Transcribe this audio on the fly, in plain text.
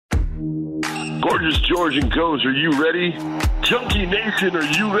Gorgeous George and Goes, are you ready? Junkie Nation, are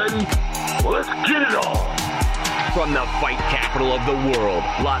you ready? Well, let's get it on. From the fight capital of the world,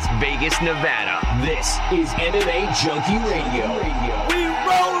 Las Vegas, Nevada, this is MMA Junkie Radio. We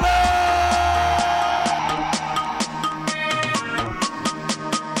rollin'!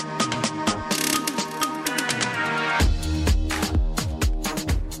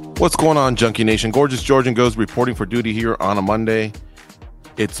 What's going on, Junkie Nation? Gorgeous George and Goes reporting for duty here on a Monday.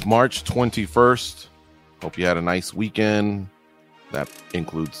 It's March 21st. Hope you had a nice weekend. That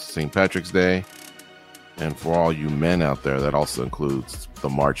includes St. Patrick's Day. And for all you men out there, that also includes the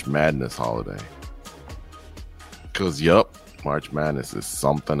March Madness holiday. Because, yup, March Madness is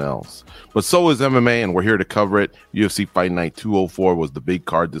something else. But so is MMA, and we're here to cover it. UFC Fight Night 204 was the big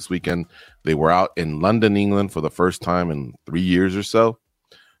card this weekend. They were out in London, England for the first time in 3 years or so.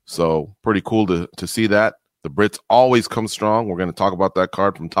 So pretty cool to see that. The Brits always come strong. We're going to talk about that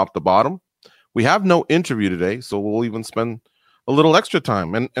card from top to bottom. We have no interview today, so we'll even spend a little extra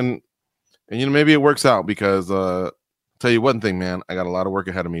time. And you know, maybe it works out because tell you one thing, man, I got a lot of work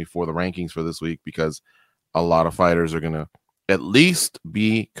ahead of me for the rankings for this week because a lot of fighters are going to at least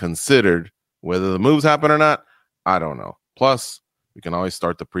be considered. Whether the moves happen or not, I don't know. Plus, we can always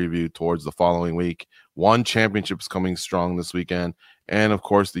start the preview towards the following week. One championship's coming strong this weekend. And, of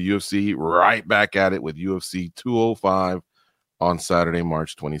course, the UFC right back at it with UFC 205 on Saturday,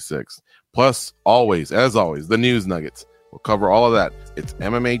 March 26th. Plus, as always, the news nuggets. We'll cover all of that. It's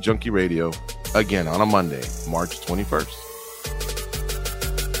MMA Junkie Radio, again, on a Monday, March 21st.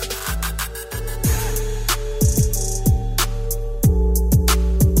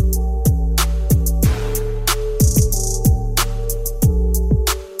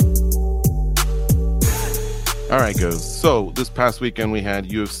 All right, guys. So this past weekend, we had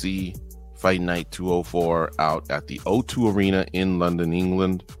UFC Fight Night 204 out at the O2 Arena in London,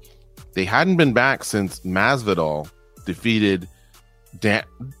 England. They hadn't been back since Masvidal defeated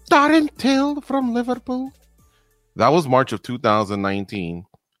Darren Till from Liverpool. That was March of 2019.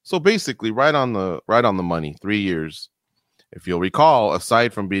 So basically, right on the money. 3 years. If you'll recall,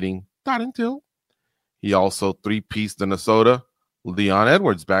 aside from beating Darren Till, he also three-pieced in a soda Leon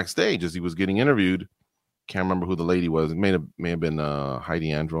Edwards backstage as he was getting interviewed. Can't remember who the lady was. It may have been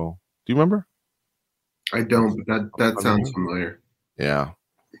Heidi Andro. Do you remember? I don't, but that sounds familiar. Yeah.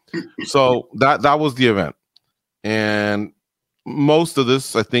 So that was the event. And most of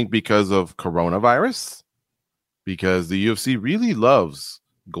this, I think, because of coronavirus, because the UFC really loves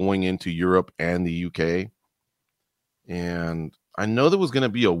going into Europe and the UK. And I know there was going to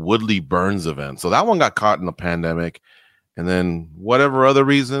be a Woodley Burns event. So that one got caught in the pandemic. And then whatever other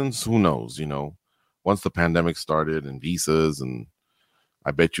reasons, who knows, you know. Once the pandemic started and visas, and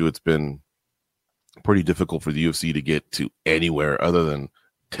I bet you it's been pretty difficult for the UFC to get to anywhere other than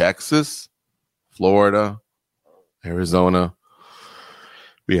Texas, Florida, Arizona.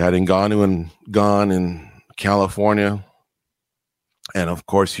 We had Ngannou and Gone in California, and of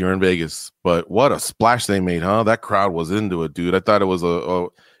course here in Vegas. But what a splash they made, huh? That crowd was into it, dude. I thought it was a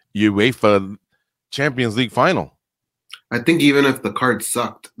UEFA Champions League final. I think even if the card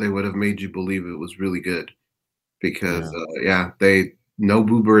sucked, they would have made you believe it was really good because, they no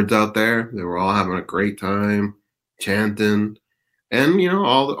boo birds out there. They were all having a great time, chanting, and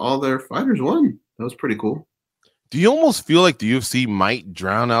all their fighters won. That was pretty cool. Do you almost feel like the UFC might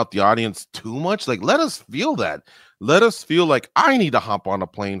drown out the audience too much? Like, let us feel that. Let us feel like I need to hop on a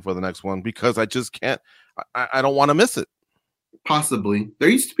plane for the next one because I just can't. I don't want to miss it. Possibly. There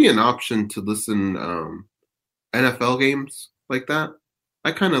used to be an option to listen. NFL games like that.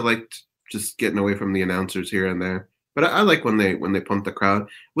 I kind of liked just getting away from the announcers here and there, but I like when they pump the crowd.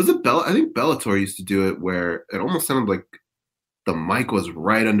 Was it I think Bellator used to do it where it almost sounded like the mic was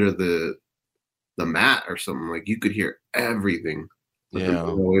right under the mat or something. Like you could hear everything. Yeah,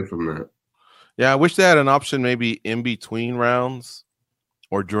 away from that. Yeah, I wish they had an option maybe in between rounds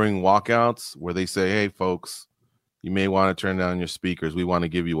or during walkouts where they say, "Hey, folks, you may want to turn down your speakers. We want to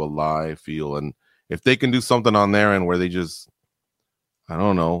give you a live feel." And if they can do something on their end where they just, I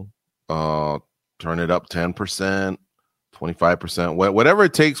don't know, turn it up 10%, 25%, whatever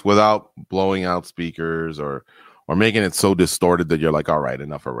it takes without blowing out speakers or making it so distorted that you're like, all right,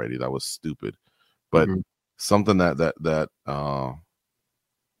 enough already. That was stupid. But something that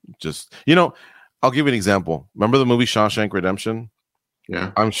just, I'll give you an example. Remember the movie Shawshank Redemption?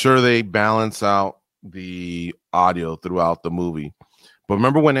 Yeah. I'm sure they balance out the audio throughout the movie. But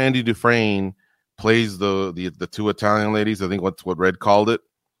remember when Andy Dufresne plays the two Italian ladies? I think what's what Red called it.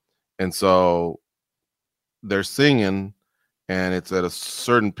 And so they're singing and it's at a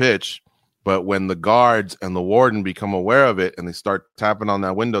certain pitch But when the guards and the warden become aware of it and they start tapping on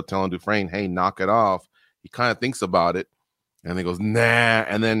that window, telling Dufresne, hey, knock it off, he kind of thinks about it and he goes, nah.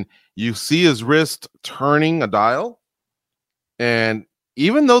 And then you see his wrist turning a dial. And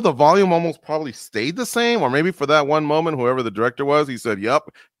even though the volume almost probably stayed the same, or maybe for that one moment, whoever the director was, he said, yep,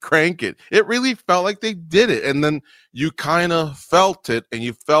 crank it. It really felt like they did it. And then you kind of felt it, and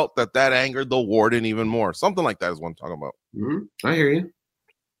you felt that angered the warden even more. Something like that is what I'm talking about. Mm-hmm. I hear you.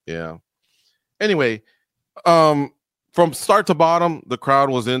 Yeah. Anyway, from start to bottom, the crowd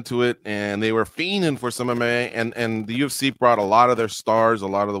was into it, and they were fiending for some MMA, and the UFC brought a lot of their stars, a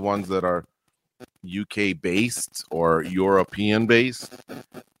lot of the ones that are UK based or European based,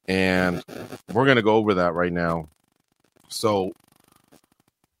 and we're going to go over that right now. So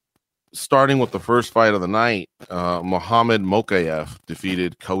starting with the first fight of the night, Muhammad Mokaev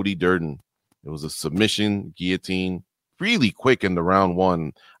defeated Cody Durden. It was a submission guillotine, really quick into round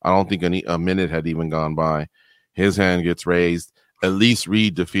one. I don't think a minute had even gone by. His hand gets raised. Elise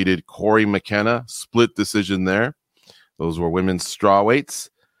Reed defeated Corey McKenna, split decision there. Those were women's strawweights.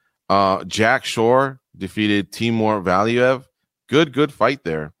 Jack Shore defeated Timur Valiev. Good fight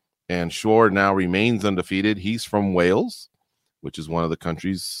there. And Shore now remains undefeated. He's from Wales, which is one of the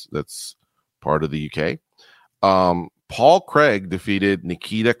countries that's part of the UK. Paul Craig defeated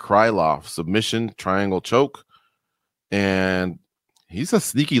Nikita Krylov, submission triangle choke. And he's a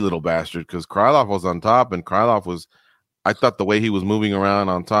sneaky little bastard because Krylov was on top, and Krylov was, I thought the way he was moving around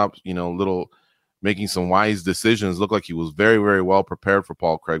on top, making some wise decisions, looked like he was very, very well prepared for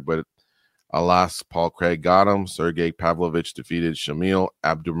Paul Craig, but alas, Paul Craig got him. Sergey Pavlovich defeated Shamil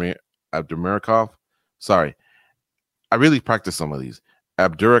Abdurakhimov. Sorry, I really practiced some of these.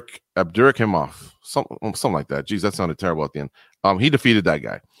 Abdurakhimov, something like that. Jeez, that sounded terrible at the end. He defeated that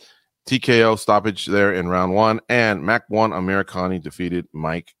guy. TKO stoppage there in round one, and Makwan Amirkhani defeated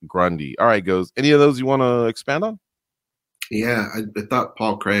Mike Grundy. All right, goes. Any of those you want to expand on? Yeah, I thought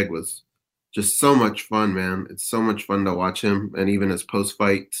Paul Craig was just so much fun, man. It's so much fun to watch him, and even his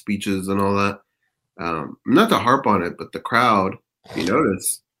post-fight speeches and all that. Not to harp on it, but the crowd, if you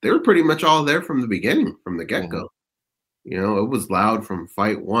notice, they were pretty much all there from the beginning, from the get-go. Mm-hmm. It was loud from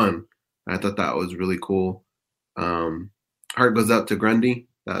fight one. I thought that was really cool. Heart goes out to Grundy.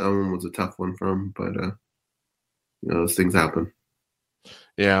 That one was a tough one for him, but those things happen.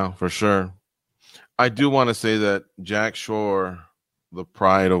 Yeah, for sure. I do want to say that Jack Shore, the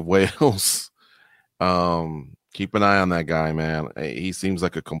pride of Wales, keep an eye on that guy, man. He seems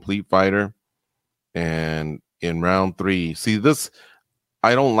like a complete fighter. And in round three, see this,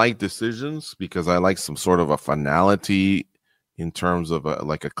 I don't like decisions because I like some sort of a finality in terms of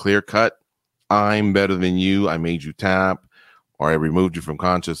a clear cut. I'm better than you. I made you tap, or I removed you from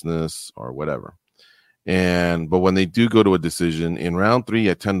consciousness, or whatever. But when they do go to a decision in round three,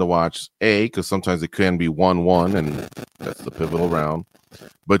 I tend to watch because sometimes it can be 1-1, and that's the pivotal round.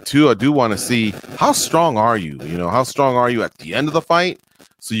 But two, I do want to see how strong are you? How strong are you at the end of the fight,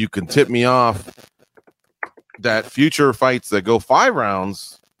 so you can tip me off that future fights that go 5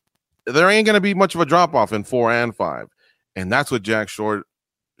 rounds, there ain't going to be much of a drop off in 4 and 5, and that's what Jack Shore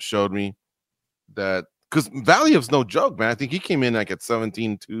showed me. That because Valiev's no joke, man. I think he came in like at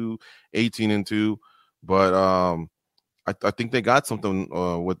 17-2, 18-2. But I think they got something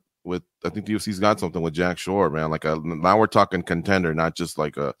with I think the UFC's got something with Jack Shore, man. Now we're talking contender, not just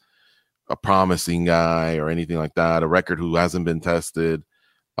like a promising guy or anything like that. A record who hasn't been tested.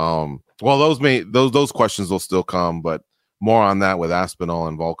 Well, those questions will still come, but more on that with Aspinall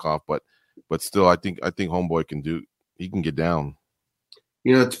and Volkov. But still, I think Homeboy he can get down.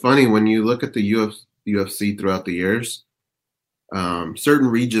 It's funny when you look at the UFC throughout the years. Certain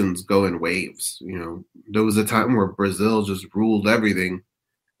regions go in waves. There was a time where Brazil just ruled everything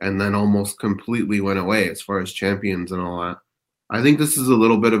and then almost completely went away as far as champions and all that. I think this is a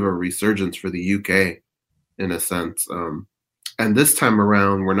little bit of a resurgence for the UK in a sense. And this time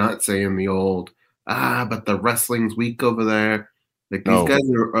around, we're not saying the old, but the wrestling's weak over there. These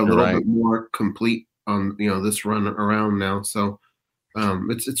guys are a little bit more complete on, this run around now. So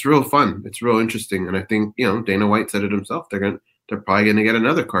it's real fun. It's real interesting. And I think, Dana White said it himself. They're probably going to get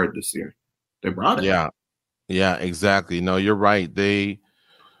another card this year. They brought it. Yeah, exactly. No, you're right.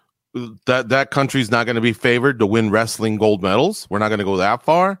 That country's not going to be favored to win wrestling gold medals. We're not going to go that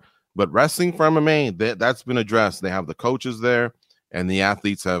far, but wrestling for MMA, that's been addressed. They have the coaches there, and the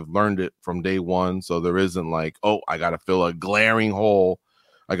athletes have learned it from day one. So there isn't like, I got to fill a glaring hole.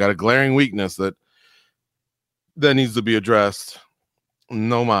 I got a glaring weakness that needs to be addressed.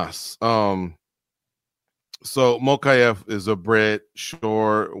 No mas. So Mokaev is a Brit,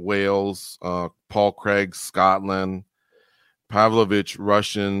 Shore, Wales, Paul Craig, Scotland, Pavlovich,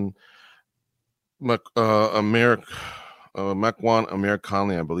 Russian. Makwan Amir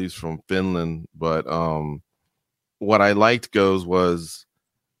Conley, I believe, is from Finland. But what I liked was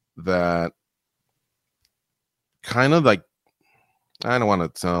that kind of like, I don't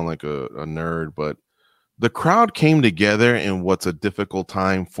want to sound like a nerd, but the crowd came together in what's a difficult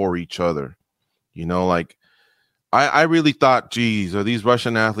time for each other. You know, like I really thought, geez, are these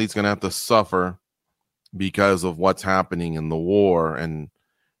Russian athletes going to have to suffer because of what's happening in the war and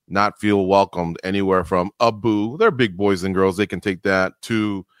not feel welcomed anywhere from a boo? They're big boys and girls. They can take that,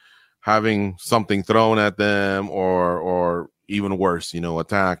 to having something thrown at them or even worse,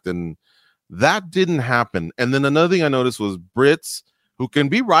 attacked. And that didn't happen. And then another thing I noticed was Brits, who can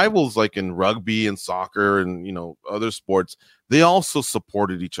be rivals like in rugby and soccer and, other sports, they also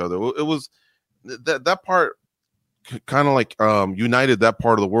supported each other. It was that part kind of like united that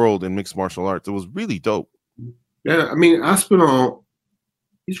part of the world in mixed martial arts. It was really dope. Yeah, I mean, Aspinall,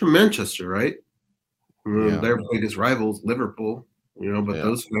 he's from Manchester, right? Yeah. Their biggest rivals, Liverpool, but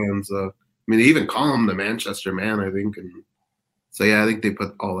those fans, they even call him the Manchester Man, I think. And so, I think they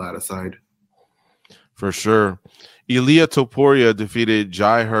put all that aside. For sure. Ilia Topuria defeated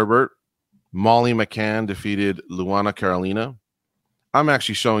Jai Herbert. Molly McCann defeated Luana Carolina. I'm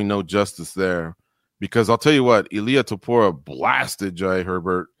actually showing no justice there, because I'll tell you what, Ilia Topuria blasted Jai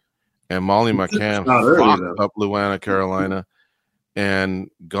Herbert, and Molly McCann fucked up Luana Carolina, and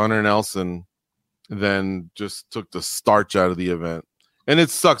Gunnar Nelson then just took the starch out of the event. And it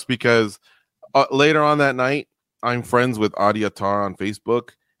sucks because later on that night, I'm friends with Adi Attar on Facebook,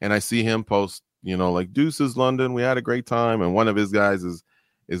 and I see him post, like, Deuces London, we had a great time, and one of his guys is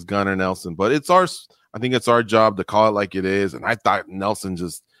Gunnar Nelson. But I think it's our job to call it like it is. And I thought Nelson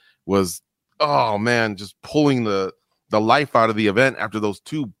just was, oh man, just pulling the life out of the event after those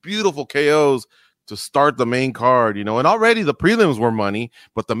two beautiful KOs to start the main card, and already the prelims were money,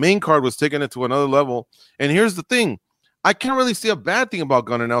 but the main card was taking it to another level. And here's the thing, I can't really see a bad thing about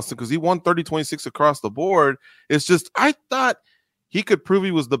Gunnar Nelson, because he won 30-26 across the board. It's just, I thought he could prove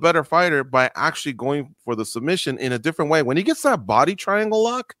he was the better fighter by actually going for the submission in a different way. When he gets that body triangle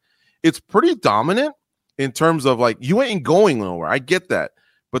lock, it's pretty dominant in terms of, like, you ain't going nowhere. I get that.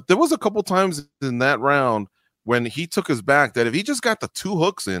 But there was a couple times in that round when he took his back that if he just got the two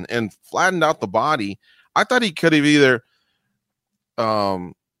hooks in and flattened out the body, I thought he could have either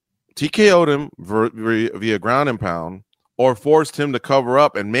TKO'd him via ground and pound, or forced him to cover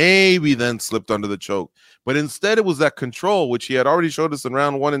up and maybe then slipped under the choke. But instead, it was that control, which he had already showed us in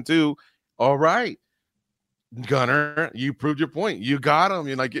round 1 and 2. All right, Gunnar, you proved your point. You got him.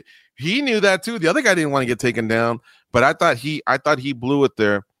 He knew that too. The other guy didn't want to get taken down, but I thought he blew it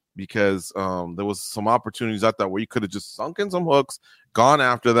there, because there was some opportunities I thought where he could have just sunk in some hooks, gone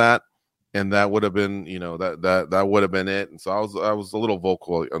after that, and that would have been, that would have been it. And so I was a little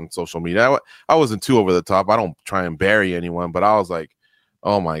vocal on social media. I wasn't too over the top. I don't try and bury anyone, but I was like,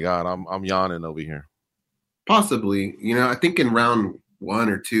 oh my God, I'm yawning over here. Possibly, I think in round 1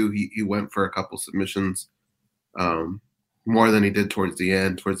 or 2, he went for a couple submissions, more than he did towards the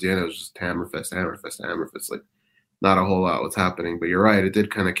end. Towards the end, it was just hammer fist. Like, not a whole lot was happening. But you're right, it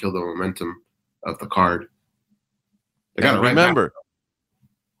did kind of kill the momentum of the card. They got to remember.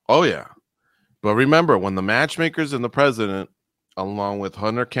 Oh yeah, but remember, when the matchmakers and the president, along with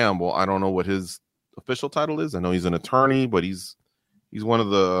Hunter Campbell, I don't know what his official title is. I know he's an attorney, but he's one of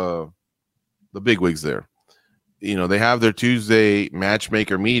the bigwigs there. They have their Tuesday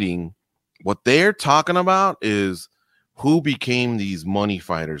matchmaker meeting. What they're talking about is who became these money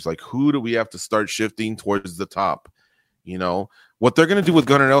fighters. Like, who do we have to start shifting towards the top? What they're going to do with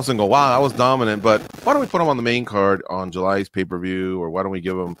Gunnar Nelson, go, wow, that was dominant, but why don't we put him on the main card on July's pay-per-view, or why don't we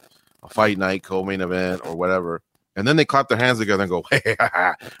give him a fight night co-main event or whatever? And then they clap their hands together and go, hey,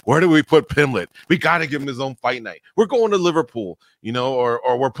 where do we put Pimlet? We got to give him his own fight night. We're going to Liverpool,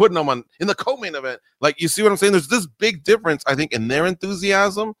 or we're putting him in the co-main event. Like, you see what I'm saying? There's this big difference, I think, in their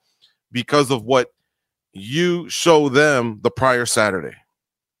enthusiasm because of what you show them the prior Saturday.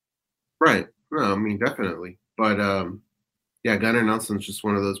 Right. No, I mean, definitely. But, Gunnar Nelson's just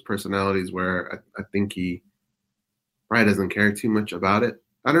one of those personalities where I think he probably doesn't care too much about it.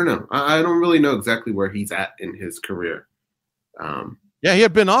 I don't know. I don't really know exactly where he's at in his career. He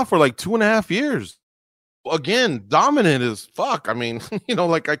had been off for like 2.5 years. Again, dominant as fuck. I mean,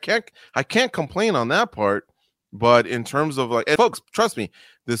 like, I can't complain on that part. But in terms of, like, and folks, trust me,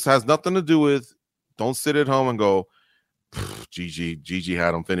 this has nothing to do with, don't sit at home and go, Gigi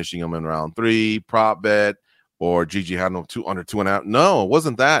had him finishing him in round 3, prop bet, or Gigi had him under 2.5. No, it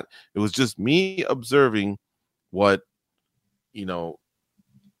wasn't that. It was just me observing what,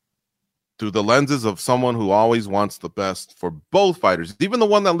 through the lenses of someone who always wants the best for both fighters. Even the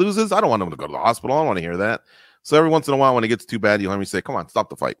one that loses, I don't want him to go to the hospital. I don't want to hear that. So every once in a while, when it gets too bad, you'll hear me say, come on, stop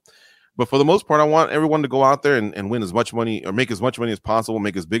the fight. But for the most part, I want everyone to go out there and win as much money or make as much money as possible,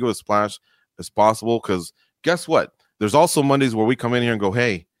 make as big of a splash as possible. Because guess what? There's also Mondays where we come in here and go,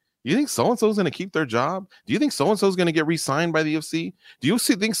 hey, you think so-and-so is going to keep their job? Do you think so-and-so is going to get re-signed by the UFC? Do you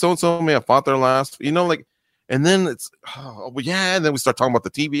think so-and-so may have fought their last? And then it's, and then we start talking about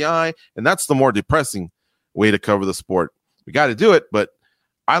the TBI, and that's the more depressing way to cover the sport. We got to do it, but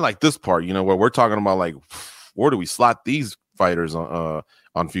I like this part, where we're talking about, like, where do we slot these fighters on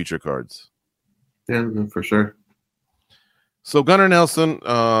future cards? Yeah, for sure. So Gunnar Nelson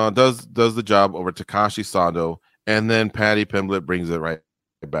does the job over Takashi Sato, and then Paddy Pimblett brings it right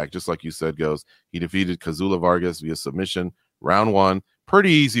back, just like you said, goes. He defeated Kazula Vargas via submission, round 1.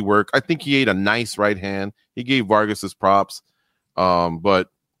 Pretty easy work. I think he ate a nice right hand. He gave Vargas his props, but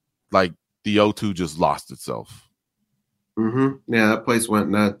like the O2 just lost itself. Mm-hmm. Yeah, that place went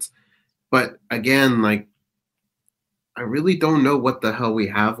nuts. But again, like, I really don't know what the hell we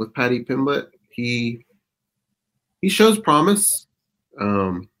have with Paddy Pimblett. He shows promise.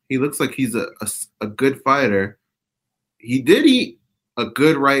 He looks like he's a good fighter. He did eat a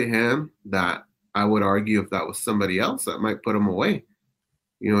good right hand that I would argue if that was somebody else, that might put him away.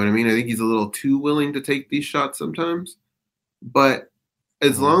 You know what I mean? I think he's a little too willing to take these shots sometimes. But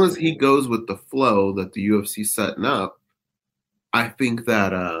as long as he goes with the flow that the UFC's setting up, I think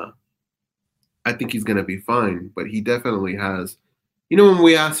that I think he's going to be fine. But he definitely has. When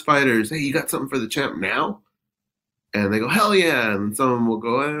we ask fighters, hey, you got something for the champ now? And they go, hell yeah. And some of them will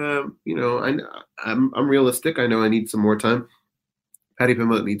go, I'm realistic. I know I need some more time. Paddy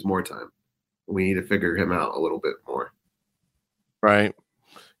Pimblett needs more time. We need to figure him out a little bit more. Right.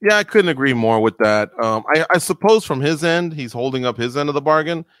 Yeah, I couldn't agree more with that. I suppose from his end, he's holding up his end of the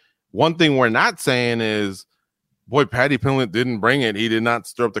bargain. One thing we're not saying is, boy, Paddy Pimblett didn't bring it. He did not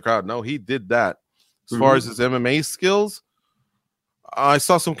stir up the crowd. No, he did that. As far as his MMA skills, I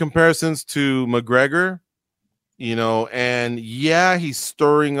saw some comparisons to McGregor, and yeah, he's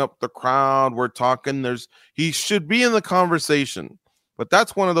stirring up the crowd. We're talking, he should be in the conversation, but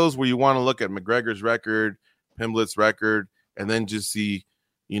that's one of those where you want to look at McGregor's record, Pimblett's record, and then just see,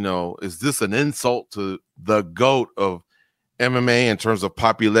 is this an insult to the GOAT of MMA in terms of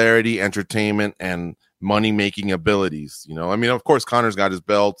popularity, entertainment, and money-making abilities? Of course, Conor's got his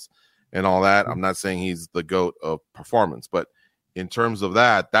belts and all that. I'm not saying he's the GOAT of performance, but in terms of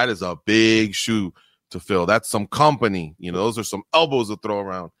that is a big shoe to fill. That's some company. Those are some elbows to throw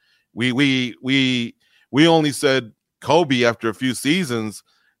around. We only said Kobe after a few seasons.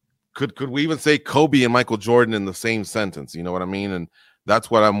 Could we even say Kobe and Michael Jordan in the same sentence? You know what I mean? And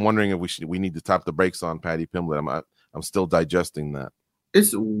that's what I'm wondering if we need to tap the brakes on Paddy Pimblett. I'm still digesting that.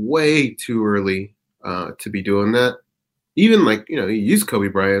 It's way too early to be doing that. Even you use Kobe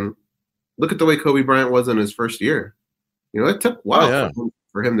Bryant. Look at the way Kobe Bryant was in his first year. It took a while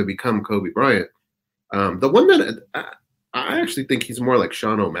for him to become Kobe Bryant. The one that I actually think he's more like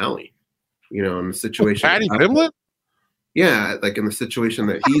Sean O'Malley, in the situation. Paddy Pimblett? Yeah, like in the situation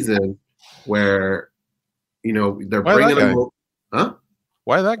that he's in, where they're bringing him. Huh?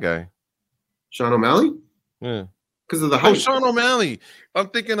 Why that guy? Sean O'Malley? Yeah, because of the height. Oh, Sean O'Malley. I'm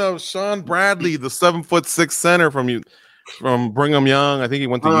thinking of Sean Bradley, the 7'6" center from Brigham Young. I think he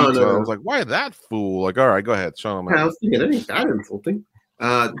went to Utah. No. I was like, why that fool? Like, all right, go ahead, Sean O'Malley. Yeah, I was thinking that ain't that insulting.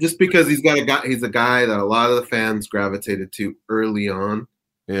 Just because he's a guy that a lot of the fans gravitated to early on.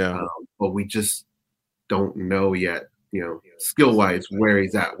 Yeah, but we just don't know yet. Skill wise, where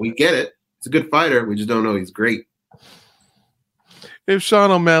he's at. We get it. He's a good fighter. We just don't know he's great. If Sean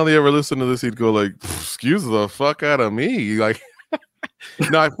O'Malley ever listened to this, he'd go like, excuse the fuck out of me. Like,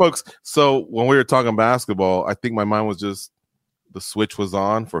 no, folks. So when we were talking basketball, I think my mind was just, the switch was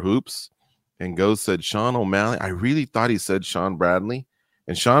on for hoops, and Go said Sean O'Malley. I really thought he said Sean Bradley.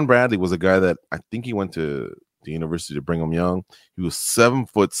 And Sean Bradley was a guy that I think he went to the University of Brigham Young. He was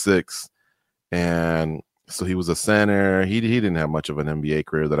 7'6", and so he was a center. He didn't have much of an NBA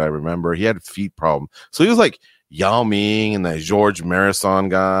career that I remember. He had a feet problem. So he was like Yao Ming and that George Marison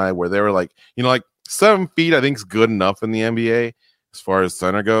guy, where they were like, 7 feet, I think is good enough in the NBA as far as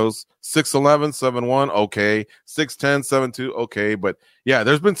center goes. 6'11", 7'1", okay. 6'10", 7'2", okay. But yeah,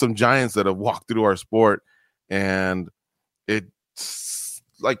 there's been some giants that have walked through our sport, and it's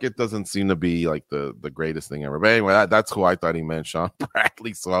like it doesn't seem to be like the greatest thing ever. But anyway, that's who I thought he meant, Sean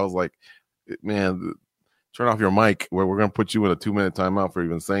Bradley. So I was like, man, turn off your mic. We're going to put you in a 2-minute timeout for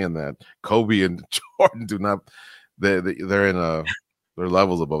even saying that. Kobe and Jordan do not. They're in they're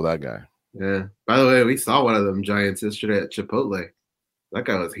levels above that guy. Yeah. By the way, we saw one of them giants yesterday at Chipotle. That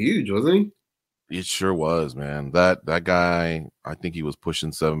guy was huge, wasn't he? It sure was, man. That guy, I think he was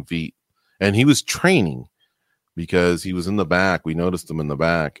pushing 7 feet, and he was training because he was in the back. We noticed him in the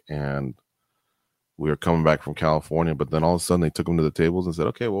back, and we were coming back from California. But then all of a sudden, they took him to the tables and said,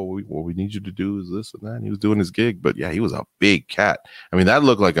 "Okay, well, what we need you to do is this and that." And he was doing his gig, but yeah, he was a big cat. I mean, that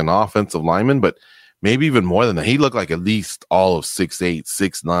looked like an offensive lineman, but maybe even more than that. He looked like at least all of 6'8",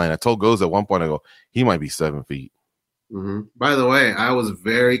 6'9". I told Goes at one point, I go, he might be 7 feet. Mm-hmm. By the way, I was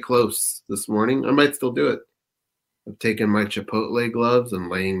very close this morning. I might still do it. I've taken my Chipotle gloves and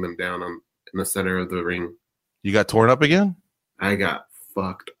laying them down in the center of the ring. You got torn up again? I got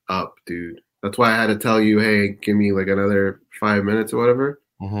fucked up, dude. That's why I had to tell you, hey, give me like another 5 minutes or whatever.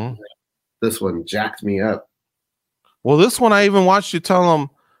 Mm-hmm. This one jacked me up. Well, this one I even watched you tell him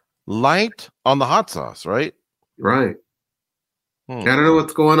light on the hot sauce, right? Right. I don't know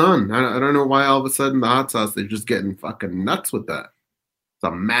what's going on. I don't know why all of a sudden the hot sauce, they're just getting fucking nuts with that. It's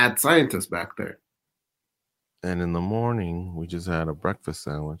a mad scientist back there. And in the morning, we just had a breakfast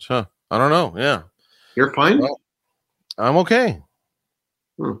sandwich. Huh. I don't know. Yeah. You're fine? Well, I'm okay.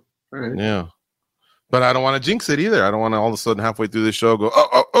 All right. Yeah. But I don't want to jinx it either. I don't want to all of a sudden halfway through the show go,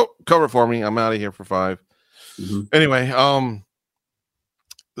 oh, cover for me. I'm out of here for 5. Mm-hmm. Anyway,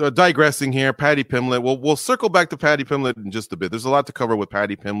 digressing here, Paddy Pimblett. We'll circle back to Paddy Pimblett in just a bit. There's a lot to cover with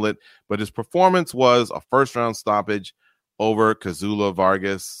Paddy Pimblett, but his performance was a first-round stoppage over Kazula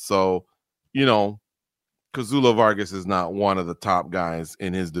Vargas. So, Kazula Vargas is not one of the top guys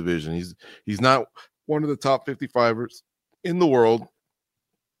in his division. He's not one of the top 55ers in the world.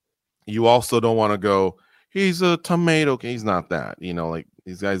 You also don't want to go, he's a tomato. He's not that. Like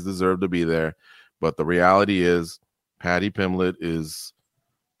these guys deserve to be there. But the reality is Paddy Pimblett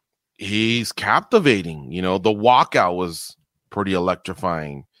he's captivating. The walkout was pretty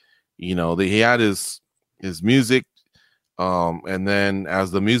electrifying. He had his music. And then as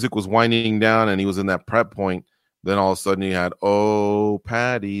the music was winding down and he was in that prep point, then all of a sudden he had, oh,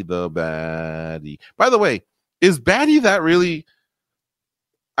 Paddy the baddie. By the way, is baddie that really?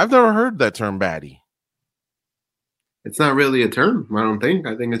 I've never heard that term baddie. It's not really a term, I don't think.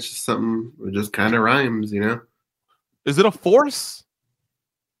 I think it's just something that just kind of rhymes, Is it a force?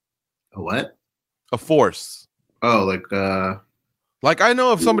 A what? A force. Oh, like I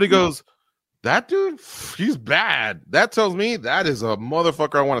know if somebody goes, that dude, he's bad. That tells me that is a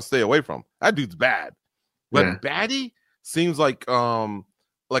motherfucker I want to stay away from. That dude's bad. But baddie seems like a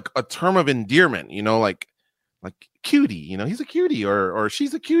term of endearment, like cutie, he's a cutie or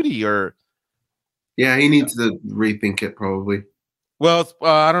she's a cutie or. Yeah, he needs to rethink it probably. Well,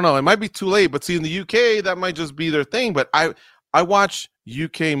 I don't know. It might be too late, but see, in the UK, that might just be their thing. But I watch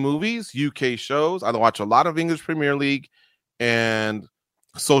UK movies, UK shows. I watch a lot of English Premier League and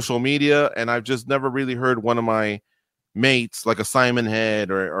social media, and I've just never really heard one of my mates, like a Simon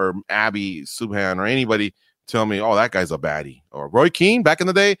Head or Abby Subhan or anybody, tell me, oh, that guy's a baddie. Or Roy Keane, back in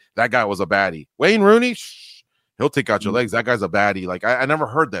the day, that guy was a baddie. Wayne Rooney, he'll take out your legs. That guy's a baddie. Like, I never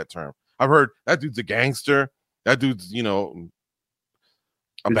heard that term. I've heard that dude's a gangster. That dude's,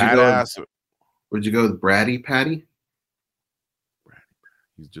 a badass. Would you go with Braddy Patty?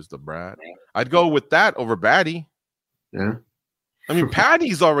 He's just a brat. I'd go with that over baddie. Yeah. I mean,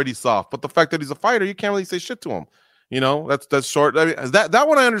 Paddy's already soft, but the fact that he's a fighter, you can't really say shit to him. That's short. I mean, that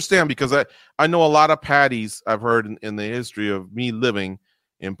one I understand because I know a lot of Paddies I've heard in the history of me living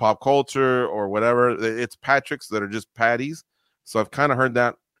in pop culture or whatever. It's Patricks that are just Paddies. So I've kind of heard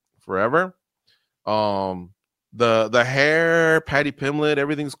that forever. The hair, Paddy Pimblett,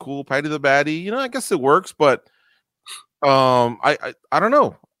 everything's cool. Paddy the baddie, I guess it works, but I don't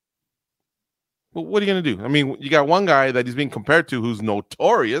know. What are you gonna do? I mean, you got one guy that he's being compared to who's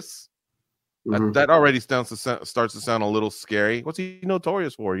notorious. Mm-hmm. That already starts to sound a little scary. What's he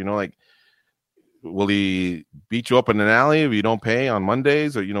notorious for? Like, will he beat you up in an alley if you don't pay on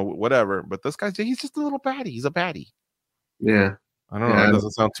Mondays or whatever? But this guy's he's just a little baddie. He's a baddie. Yeah, I don't know. It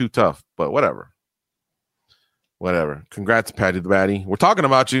doesn't sound too tough, but whatever. Congrats, Paddy the baddie. We're talking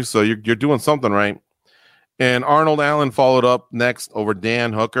about you, so you're doing something right. And Arnold Allen followed up next over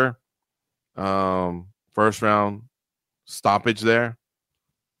Dan Hooker. First round stoppage there.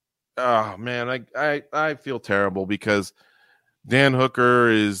 Oh man, I feel terrible because Dan Hooker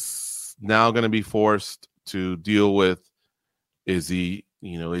is now going to be forced to deal with, is he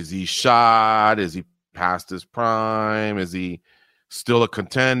shot? Is he past his prime? Is he still a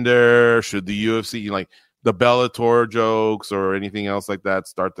contender? Should the UFC, like the Bellator jokes or anything else like that,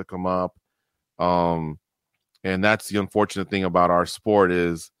 start to come up? And that's the unfortunate thing about our sport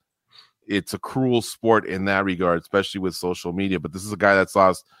is it's a cruel sport in that regard, especially with social media. But this is a guy that's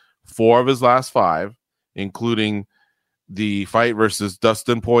lost 4 of his last 5, including the fight versus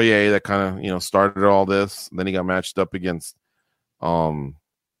Dustin Poirier that kind of started all this. Then he got matched up against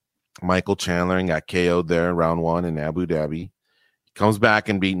Michael Chandler and got KO'd there in round 1 in Abu Dhabi. He comes back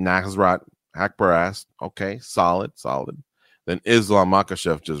and beat Nasrat Haqparast. Okay, solid. Then Islam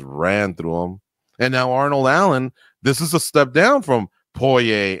Makhachev just ran through him. And now Arnold Allen, this is a step down from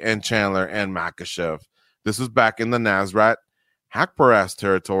Poirier and Chandler and Makhachev. This is back in the Nasrat Haqparast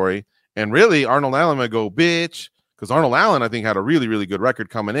territory. And really, Arnold Allen might go, bitch, because Arnold Allen, I think, had a really, really good record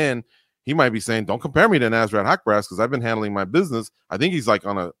coming in. He might be saying, don't compare me to Nasrat Haqparast because I've been handling my business. I think he's like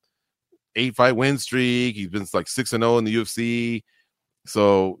on a 8-fight win streak. He's been like 6-0 in the UFC.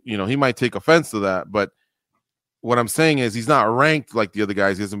 So, he might take offense to that. But what I'm saying is he's not ranked like the other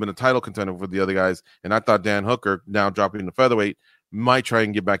guys. He hasn't been a title contender for the other guys. And I thought Dan Hooker, now dropping the featherweight, might try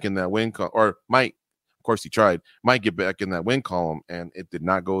and get back in that win or might, of course he tried, might get back in that win column, and it did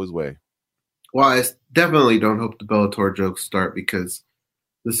not go his way. Well, I definitely don't hope the Bellator jokes start because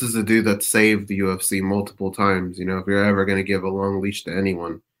this is a dude that saved the UFC multiple times. If you're ever going to give a long leash to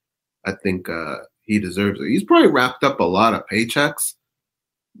anyone, I think he deserves it. He's probably wrapped up a lot of paychecks,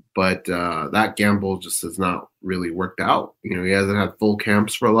 but that gamble just has not really worked out. He hasn't had full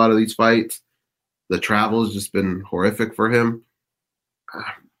camps for a lot of these fights. The travel has just been horrific for him.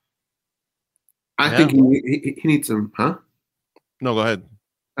 I think he needs some, huh? No, go ahead.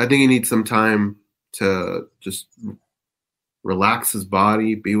 I think he needs some time to just relax his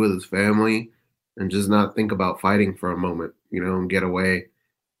body, be with his family, and just not think about fighting for a moment, and get away.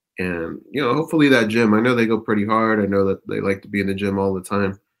 And, hopefully that gym, I know they go pretty hard. I know that they like to be in the gym all the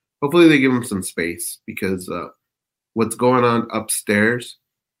time. Hopefully they give him some space because what's going on upstairs,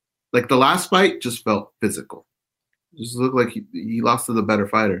 like the last fight just felt physical. Just looked like he lost to the better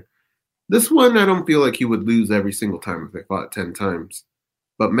fighter. This one, I don't feel like he would lose every single time if they fought 10 times.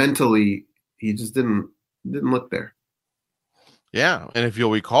 But mentally, he just didn't look there. Yeah, and if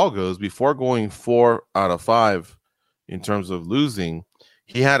you'll recall, goes before going 4 out of 5 in terms of losing,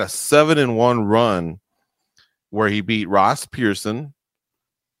 he had a 7-1 run where he beat Ross Pearson,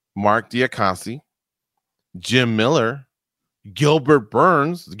 Mark Diakasi, Jim Miller, Gilbert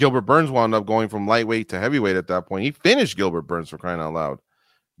Burns. Gilbert Burns wound up going from lightweight to heavyweight at that point. He finished Gilbert Burns, for crying out loud.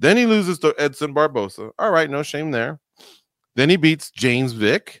 Then he loses to Edson Barbosa. All right, no shame there. Then he beats James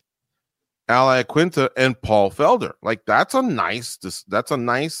Vick, Al Iaquinta, and Paul Felder. Like that's a nice,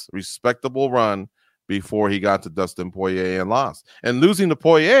 respectable run before he got to Dustin Poirier and lost. And losing to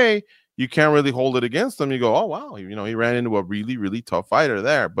Poirier, you can't really hold it against him. You go, oh wow, he ran into a really, really tough fighter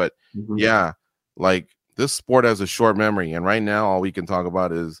there. But yeah, like this sport has a short memory, and right now all we can talk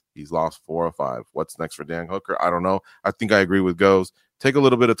about is he's lost 4 or 5. What's next for Dan Hooker? I don't know. I think I agree with Goes. Take a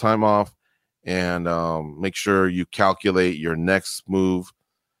little bit of time off and make sure you calculate your next move.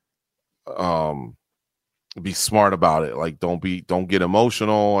 Be smart about it. Like don't get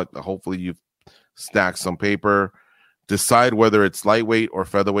emotional. Hopefully you've stacked some paper. Decide whether it's lightweight or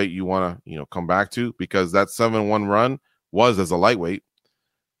featherweight you want to come back to, because that 7-1 run was as a lightweight.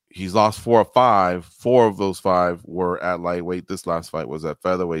 He's lost 4 or 5. 4 of those 5 were at lightweight. This last fight was at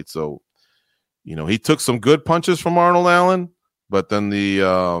featherweight. So he took some good punches from Arnold Allen, but then he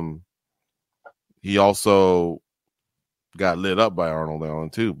also got lit up by Arnold Allen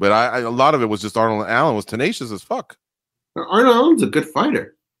too. But a lot of it was just Arnold Allen was tenacious as fuck. Arnold Allen's a good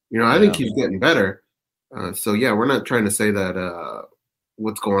fighter. I think he's getting better. So yeah, we're not trying to say that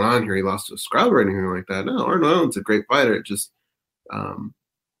what's going on here, he lost to a scrub or anything like that. No, Arnold Allen's a great fighter. It just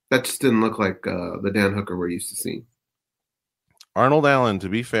that just didn't look like the Dan Hooker we're used to seeing. Arnold Allen, to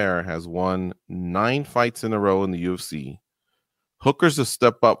be fair, has won 9 fights in a row in the UFC. Hooker's a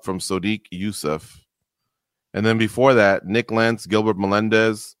step up from Sodiq Yusuff. And then before that, Nick Lentz, Gilbert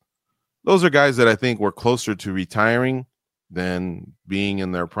Melendez. Those are guys that I think were closer to retiring than being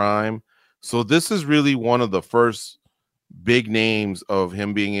in their prime. So this is really one of the first big names of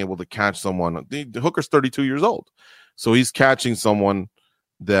him being able to catch someone. Hooker's 32 years old. So he's catching someone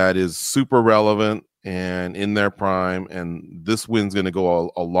that is super relevant and in their prime. And this win's going to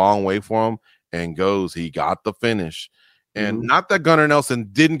go a long way for him. And he got the finish. And not that Gunnar Nelson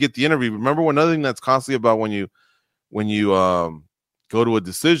didn't get the interview. Remember, another thing that's constantly about when you go to a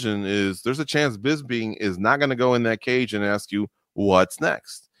decision is there's a chance Bisping is not going to go in that cage and ask you what's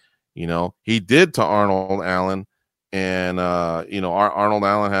next. He did to Arnold Allen, and Arnold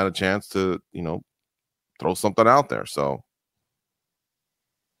Allen had a chance to throw something out there. So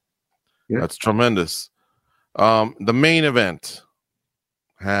that's tremendous. The main event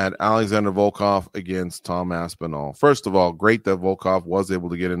had Alexander Volkov against Tom Aspinall. First of all, great that Volkov was able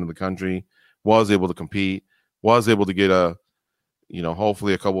to get into the country, was able to compete, was able to get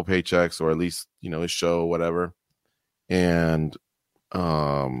hopefully a couple paychecks or at least, his show, whatever. and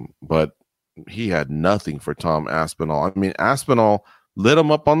but he had nothing for Tom Aspinall. I mean, Aspinall lit him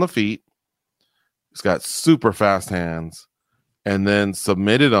up on the feet. He's got super fast hands, and then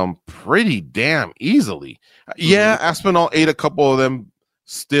submitted him pretty damn easily. Yeah, Aspinall ate a couple of them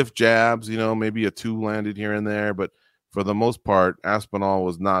stiff jabs, maybe a 2 landed here and there, but for the most part, Aspinall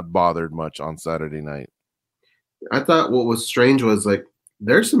was not bothered much on Saturday night. I thought what was strange was like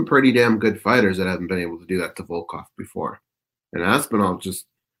there's some pretty damn good fighters that haven't been able to do that to Volkov before. And Aspinall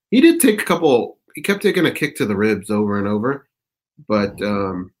he did take he kept taking a kick to the ribs over and over. But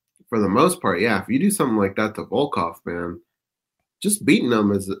for the most part, yeah, if you do something like that to Volkov, man, just beating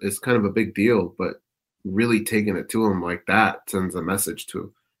him is kind of a big deal, but really taking it to him like that sends a message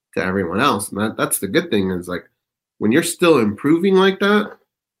to everyone else. And that's the good thing is like when you're still improving like that,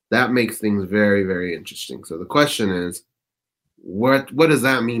 that makes things very, very interesting. So the question is, what does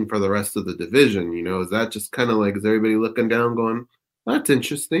that mean for the rest of the division? Is that just kind of like, is everybody looking down going, that's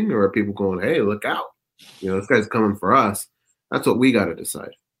interesting? Or are people going, hey, look out. This guy's coming for us. That's what we got to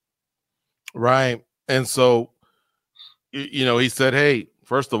decide. Right. And so, he said, hey,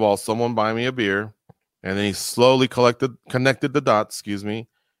 first of all, someone buy me a beer. And then he slowly connected the dots,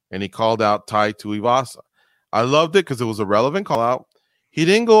 and he called out Tai Tuivasa. I loved it because it was a relevant call out. He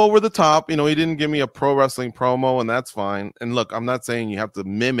didn't go over the top. He didn't give me a pro wrestling promo, and that's fine. And look, I'm not saying you have to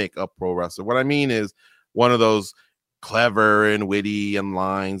mimic a pro wrestler. What I mean is one of those clever and witty and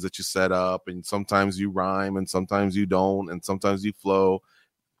lines that you set up, and sometimes you rhyme, and sometimes you don't, and sometimes you flow.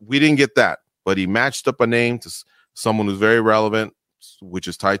 We didn't get that, but he matched up a name to someone who's very relevant, which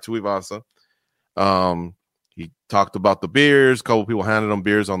is Tai Tuivasa. He talked about the beers. A couple people handed him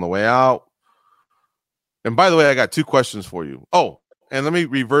beers on the way out. And by the way, I got 2 questions for you. Oh, and let me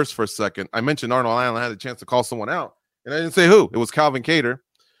reverse for a second. I mentioned Arnold Allen. I had a chance to call someone out, and I didn't say who. It was Calvin Kattar,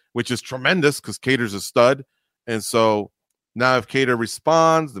 which is tremendous because Kattar's a stud. And so now if Kattar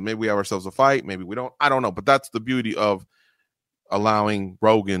responds, then maybe we have ourselves a fight. Maybe we don't. I don't know. But that's the beauty of allowing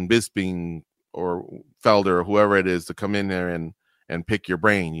Rogan, Bisping, or Felder, or whoever it is, to come in there and pick your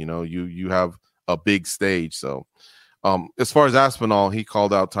brain. You have a big stage. So as far as Aspinall, he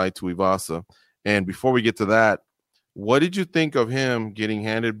called out Tai Tuivasa. And before we get to that, what did you think of him getting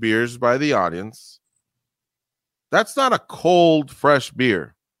handed beers by the audience? That's not a cold, fresh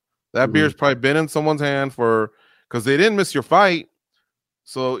beer. That beer's probably been in someone's hand because they didn't miss your fight.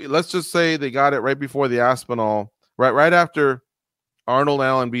 So let's just say they got it right before the Aspinall, right after Arnold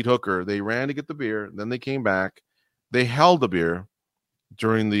Allen beat Hooker. They ran to get the beer. Then they came back. They held the beer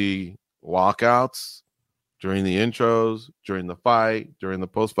during the walkouts, during the intros, during the fight, during the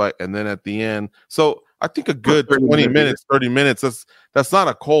post-fight, and then at the end. So I think a good 20 minutes, 30 minutes, that's not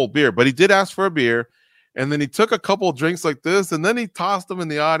a cold beer. But he did ask for a beer, and then he took a couple of drinks like this, and then he tossed them in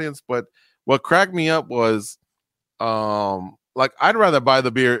the audience. But what cracked me up was, I'd rather buy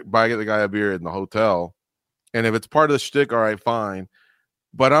the guy a beer in the hotel. And if it's part of the shtick, all right, fine.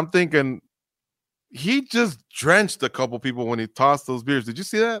 But I'm thinking he just drenched a couple people when he tossed those beers. Did you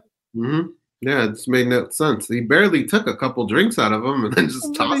see that? Mm-hmm. Yeah, it just made no sense. He barely took a couple drinks out of them and then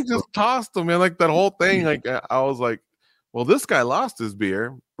tossed them, man. Like that whole thing. Like I was like, well, this guy lost his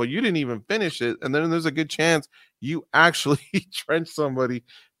beer, but you didn't even finish it. And then there's a good chance you actually drenched somebody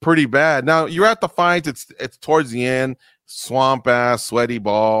pretty bad. Now you're at the fight. It's towards the end. Swamp ass, sweaty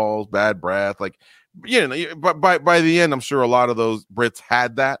balls, bad breath. Like, but by the end, I'm sure a lot of those Brits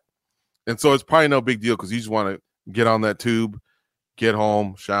had that. And so it's probably no big deal because you just want to get on that tube, get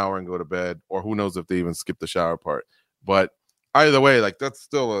home, shower, and go to bed. Or who knows if they even skip the shower part. But either way, like that's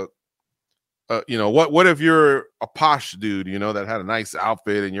still what if you're a posh dude, that had a nice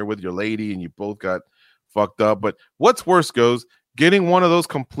outfit and you're with your lady and you both got fucked up. But what's worse goes, getting one of those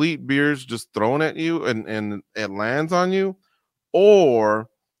complete beers just thrown at you and it lands on you, or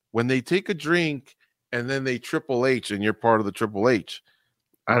when they take a drink and then they Triple H and you're part of the Triple H.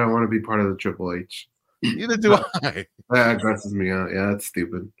 I don't want to be part of the Triple H. Neither do I. That aggresses me out. Yeah, that's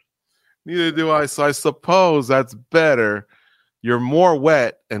stupid. Neither do I. So I suppose that's better. You're more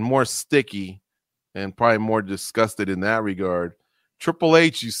wet and more sticky and probably more disgusted in that regard. Triple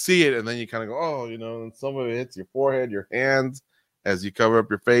H, you see it, and then you kind of go, oh, and some of it hits your forehead, your hands, as you cover up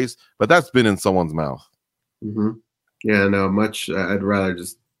your face. But that's been in someone's mouth. Mm-hmm. Yeah, no, I'd rather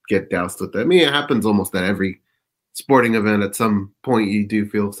just get doused with that. I mean, it happens almost at every sporting event. At some point, you do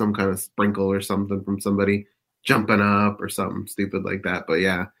feel some kind of sprinkle or something from somebody jumping up or something stupid like that. But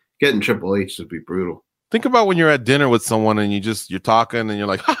yeah, getting Triple H would be brutal. Think about when you're at dinner with someone and you're talking and you're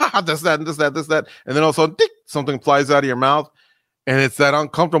like, ha, ha, ha, this, that, and this, that, this, that. And then all of a sudden, something flies out of your mouth. And it's that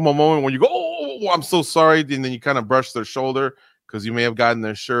uncomfortable moment when you go, oh, I'm so sorry. And then you kind of brush their shoulder because you may have gotten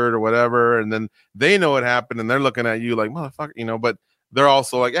their shirt or whatever, and then they know what happened and they're looking at you like, motherfucker, you know, but they're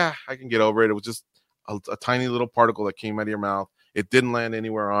also like, I can get over it. It was just a tiny little particle that came out of your mouth. It didn't land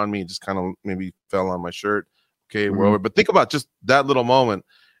anywhere on me. It just kind of maybe fell on my shirt. Okay, we're over. But think about just that little moment,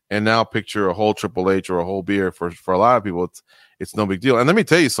 and now picture a whole Triple H or a whole beer. For a lot of people, it's no big deal. And let me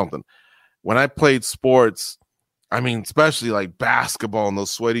tell you something. When I played sports, I mean, especially like basketball and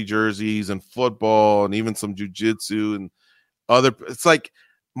those sweaty jerseys and football and even some jujitsu and other, it's like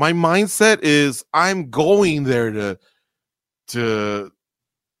my mindset is I'm going there to,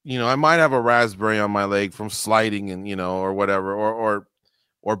 you know, I might have a raspberry on my leg from sliding and, you know, or whatever,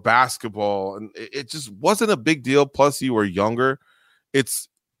 or basketball. And it just wasn't a big deal. Plus you were younger. It's,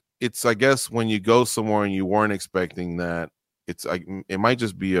 I guess when you go somewhere and you weren't expecting that, it's like, it might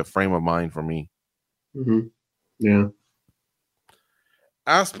just be a frame of mind for me. Mm-hmm. Yeah.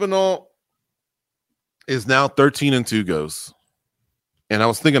 Aspinall is now 13-2 goes. And I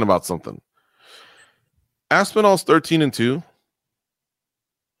was thinking about something. Aspinall's 13-2.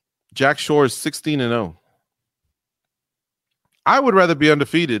 Jack Shore is 16-0. I would rather be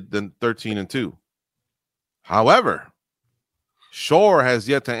undefeated than 13-2. However, Shore has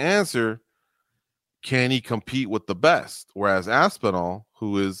yet to answer, can he compete with the best? Whereas Aspinall,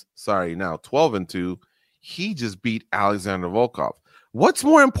 who is, now 12-2, he just beat Alexander Volkov. What's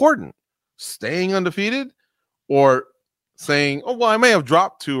more important, staying undefeated or saying, oh, well, I may have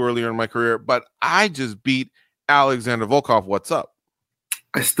dropped 2 earlier in my career, but I just beat Alexander Volkov. What's up?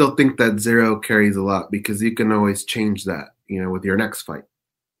 I still think that 0 carries a lot because you can always change that, you know, with your next fight.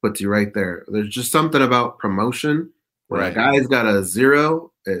 Puts you right there. There's just something about promotion where a guy's got a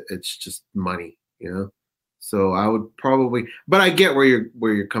 0, it's just money, you know? So I would probably, but I get where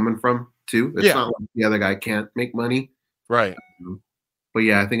you're coming from too. It's not like the other guy can't make money. Right. But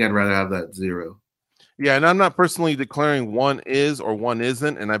yeah, I think I'd rather have that 0. Yeah, and I'm not personally declaring one is or one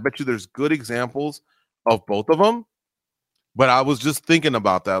isn't, and I bet you there's good examples of both of them. But I was just thinking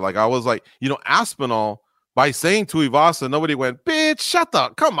about that. Like, I was like, you know, Aspinall, by saying Tuivasa, nobody went, bitch, shut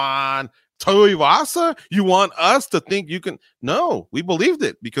up. Come on. Tuivasa? You want us to think you can? No, we believed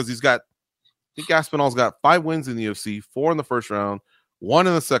it because I think Aspinall's got 5 wins in the UFC, 4 in the first round, 1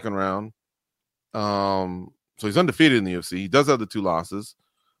 in the second round. So he's undefeated in the UFC. He does have the 2 losses,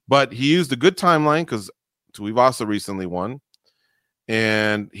 but he used a good timeline because Tuivasa recently won.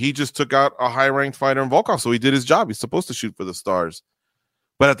 And he just took out a high-ranked fighter in Volkov, so he did his job. He's supposed to shoot for the stars.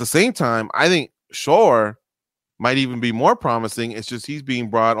 But at the same time, I think Shore might even be more promising. It's just he's being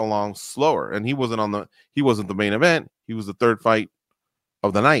brought along slower, and he wasn't the main event. He was the 3rd fight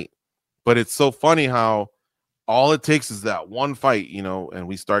of the night. But it's so funny how all it takes is that one fight, you know, and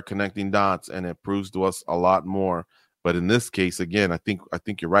we start connecting dots, and it proves to us a lot more. But in this case, again, I think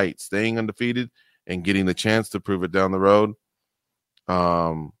you're right. Staying undefeated and getting the chance to prove it down the road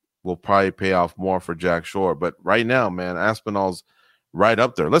will probably pay off more for Jack Shore. But right now, man, Aspinall's right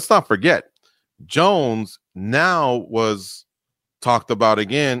up there. Let's not forget, Jones now was talked about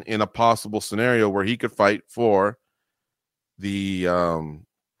again in a possible scenario where he could fight for the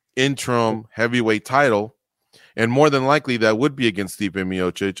interim heavyweight title. And more than likely, that would be against Stipe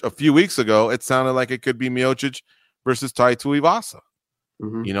Miocic. A few weeks ago, it sounded like it could be Miocic versus Tai Tuivasa.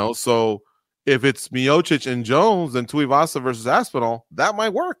 Mm-hmm. You know, so if it's Miocic and Jones and Tuivasa versus Aspinall, that might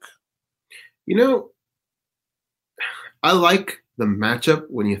work. You know, I like the matchup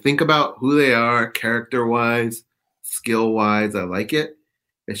when you think about who they are, character-wise, skill-wise. I like it.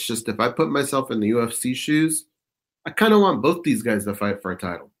 It's just if I put myself in the UFC shoes, I kind of want both these guys to fight for a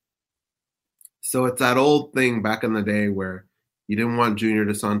title. So it's that old thing back in the day where you didn't want Junior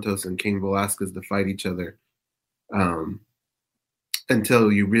Dos Santos and Cain Velasquez to fight each other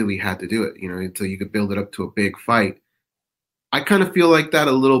until you really had to do it, you know, until you could build it up to a big fight. I kind of feel like that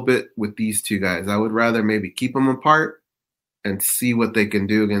a little bit with these 2 guys. I would rather maybe keep them apart and see what they can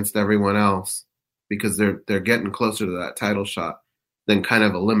do against everyone else because they're getting closer to that title shot than kind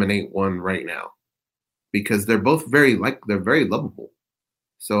of eliminate one right now because they're both very lovable.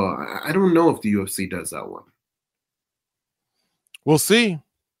 So I don't know if the UFC does that one. We'll see.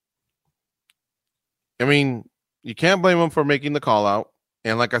 I mean, you can't blame him for making the call out.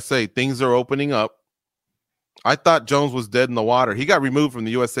 And like I say, things are opening up. I thought Jones was dead in the water. He got removed from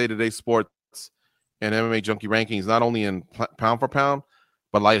the USA Today Sports and MMA Junkie rankings, not only in pound for pound,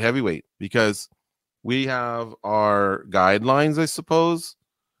 but light heavyweight, because we have our guidelines, I suppose.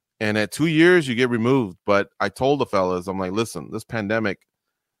 And at 2 years, you get removed. But I told the fellas, I'm like, listen, this pandemic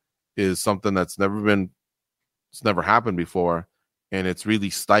is something it's never happened before. And it's really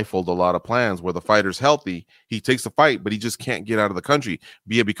stifled a lot of plans where the fighter's healthy. He takes a fight, but he just can't get out of the country,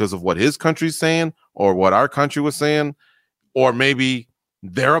 be it because of what his country's saying or what our country was saying. or maybe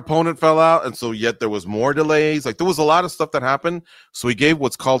their opponent fell out, and so yet there was more delays. Like there was a lot of stuff that happened. So he gave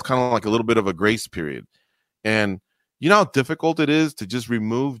what's called kind of like a little bit of a grace period. And you know how difficult it is to just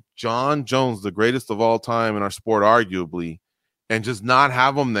remove John Jones, the greatest of all time in our sport, arguably, and just not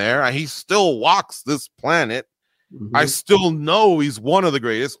have him there. He still walks this planet. Mm-hmm. I still know he's one of the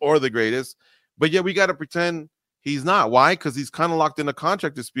greatest or the greatest, but yet we got to pretend he's not. Why? Because he's kind of locked in a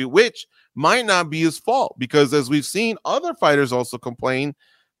contract dispute, which might not be his fault. Because as we've seen, other fighters also complain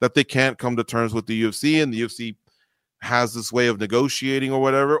that they can't come to terms with the UFC, and the UFC has this way of negotiating or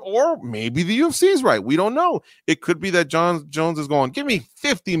whatever. Or maybe the UFC is right. We don't know. It could be that John Jones is going, give me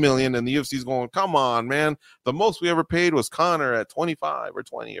 $50 million, and the UFC is going, come on, man. The most we ever paid was Conor at 25 or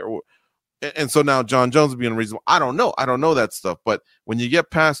 20 or. And so now John Jones would be unreasonable. I don't know. I don't know that stuff. But when you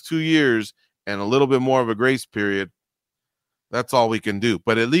get past 2 years and a little bit more of a grace period, that's all we can do.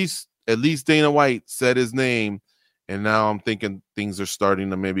 But at least Dana White said his name, and now I'm thinking things are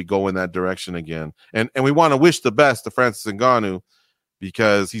starting to maybe go in that direction again. And we want to wish the best to Francis Ngannou,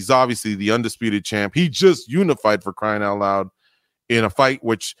 because he's obviously the undisputed champ. He just unified, for crying out loud, in a fight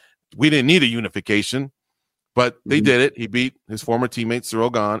which we didn't need a unification. But they did it. He beat his former teammate, Cyril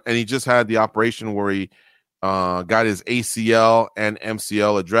Gane, and he just had the operation where he got his ACL and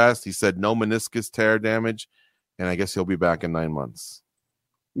MCL addressed. He said no meniscus tear damage, and I guess he'll be back in 9 months.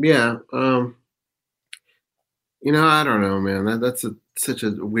 Yeah. I don't know, man. That's such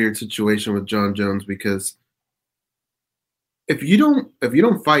a weird situation with John Jones, because if you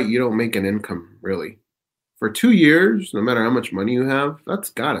don't fight, you don't make an income, really. For 2 years, no matter how much money you have, that's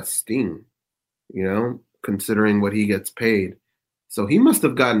gotta sting, considering what he gets paid. So he must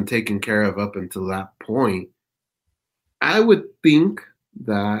have gotten taken care of up until that point. I would think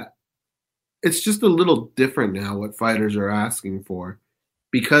that it's just a little different now what fighters are asking for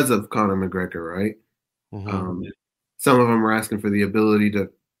because of Conor McGregor, right? Mm-hmm. Some of them are asking for the ability to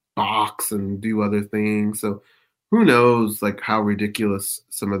box and do other things. So who knows, like, how ridiculous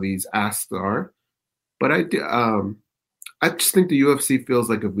some of these asks are. But I just think the UFC feels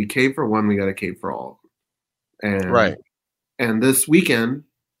like if we cave for one, we got to cave for all. And, right. And this weekend,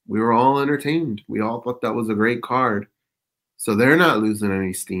 we were all entertained. We all thought that was a great card. So they're not losing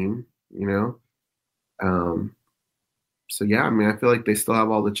any steam, So, yeah, I feel like they still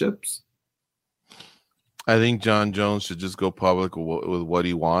have all the chips. I think John Jones should just go public with what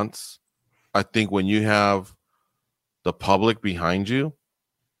he wants. I think when you have the public behind you,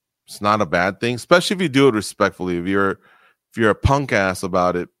 it's not a bad thing, especially if you do it respectfully. If you're a punk ass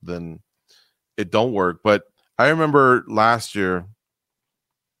about it, then it don't work. But I remember last year,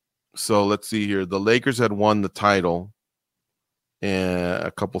 so let's see here. The Lakers had won the title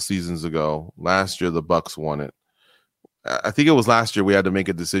a couple seasons ago. Last year, the Bucks won it. I think it was last year we had to make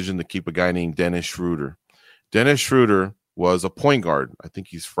a decision to keep a guy named Dennis Schroeder. Dennis Schroeder was a point guard. I think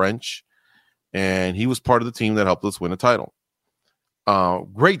he's French, and he was part of the team that helped us win a title.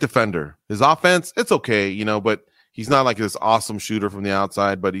 Great defender. His offense, it's okay, but he's not like this awesome shooter from the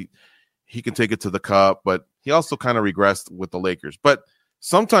outside, but he can take it to the cup, but he also kind of regressed with the Lakers. But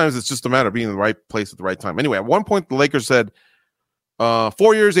sometimes it's just a matter of being in the right place at the right time. Anyway, at one point, the Lakers said 4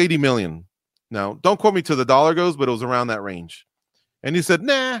 years, $80 million. Now, don't quote me to the dollar goes, but it was around that range. And he said,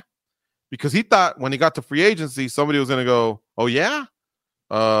 nah, because he thought when he got to free agency, somebody was going to go, oh, yeah?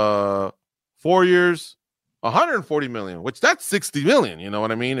 4 years, $140 million, which that's $60 million. You know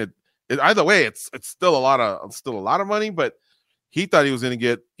what I mean? It either way, it's still a lot of money, but he thought he was going to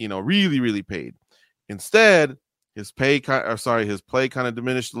get, really, really paid. Instead, his play kind of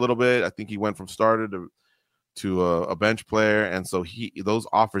diminished a little bit. I think he went from starter to a bench player, and so those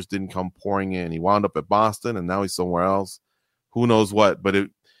offers didn't come pouring in. He wound up at Boston, and now he's somewhere else. Who knows what? But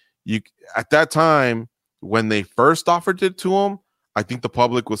at that time when they first offered it to him, I think the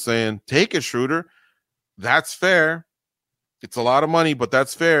public was saying, "Take it, Schroeder. That's fair. It's a lot of money, but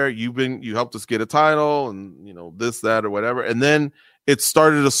that's fair. You helped us get a title, and this, that, or whatever." And then it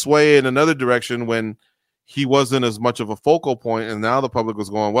started to sway in another direction when he wasn't as much of a focal point, and now the public was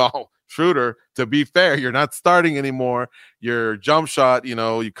going, "Well, Schroeder, to be fair, you're not starting anymore. Your jump shot, you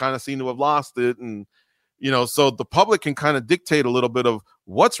kind of seem to have lost it." And, so the public can kind of dictate a little bit of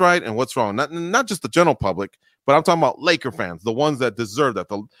what's right and what's wrong. Not just the general public, but I'm talking about Laker fans, the ones that deserve that,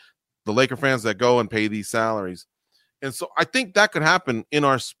 the Laker fans that go and pay these salaries. And so I think that could happen in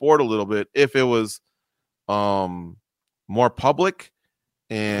our sport a little bit if it was more public,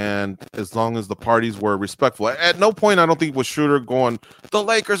 and as long as the parties were respectful. At no point, I don't think, was Schroeder going, the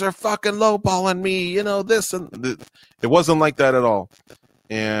Lakers are fucking lowballing me, this and this. It wasn't like that at all.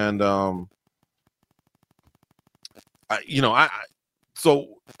 And,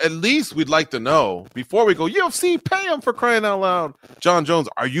 so at least we'd like to know before we go, UFC, pay him for crying out loud. John Jones,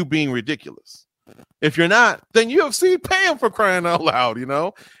 are you being ridiculous? If you're not, then UFC, pay him for crying out loud, you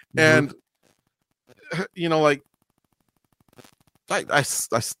know? And, you know, like,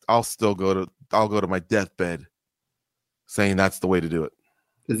 I'll go to my deathbed saying that's the way to do it.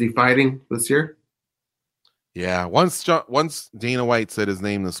 Is he fighting this year? Yeah. Once Dana White said his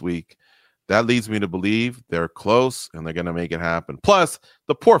name this week, that leads me to believe they're close and they're going to make it happen. Plus,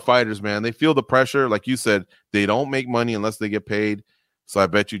 the poor fighters, man, they feel the pressure. Like you said, they don't make money unless they get paid. So I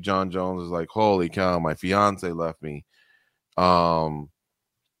bet you John Jones is like, holy cow, my fiance left me. My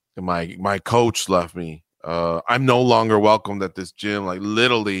coach left me. I'm no longer welcomed at this gym. Like,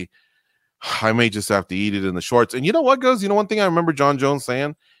 literally, I may just have to eat it in the shorts. And you know what, guys? You know, one thing I remember John Jones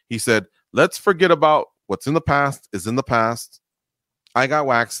saying? He said, let's forget about what's in the past is in the past. I got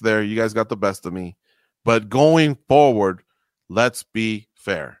waxed there. You guys got the best of me. But going forward, let's be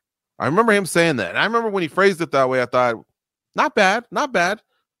fair. I remember him saying that. And I remember when he phrased it that way, I thought, not bad, not bad.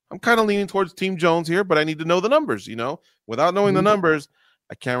 I'm kind of leaning towards Team Jones here, but I need to know the numbers, you know? Without knowing the numbers,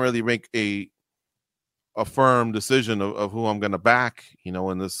 I can't really make a firm decision of who I'm going to back, you know,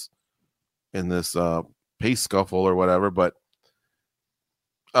 in this pace scuffle or whatever. But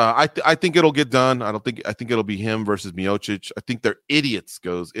I think it'll get done. I think it'll be him versus Miocic. I think they're idiots,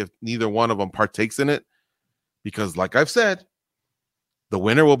 goes, if neither one of them partakes in it, because like I've said, the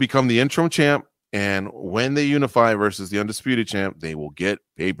winner will become the interim champ, and when they unify versus the undisputed champ, they will get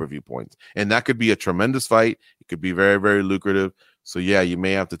pay-per-view points, and that could be a tremendous fight. It could be very, very lucrative. So yeah, you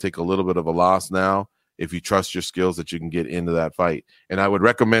may have to take a little bit of a loss now if you trust your skills that you can get into that fight. And I would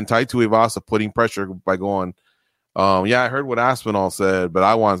recommend Tai Tuivasa putting pressure by going, yeah, I heard what Aspinall said, but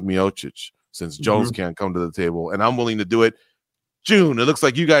I want Miocic since Jones can't come to the table, and I'm willing to do it. June, it looks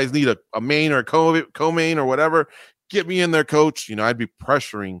like you guys need a main or a co-main or whatever. Get me in there, coach. You know, I'd be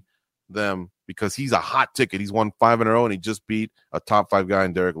pressuring them because he's a hot ticket. He's won 5 in a row, and he just beat a top 5 guy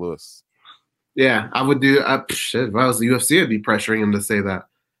in Derek Lewis. Yeah, I would do. Shit, if I was the UFC, I'd be pressuring him to say that.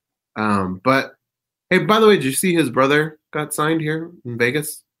 But hey, by the way, did you see his brother got signed here in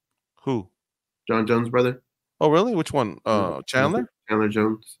Vegas? Who? John Jones' brother. Oh, really? Which one? Chandler? Chandler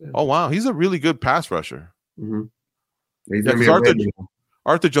Jones. Yeah. Oh, wow. He's a really good pass rusher. Mm-hmm. Yeah,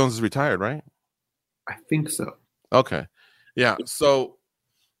 Arthur Jones is retired, right? I think so. Okay. Yeah. So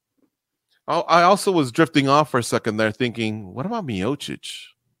I also was drifting off for a second there thinking, what about Miocic?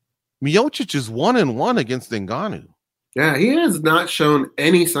 Miocic is 1-1 against Ngannou. Yeah, he has not shown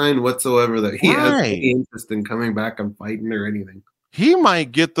any sign whatsoever that he has any interest in coming back and fighting or anything. He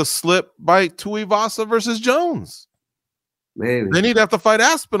might get the slip by Tuivasa versus Jones. Maybe. Then he'd have to fight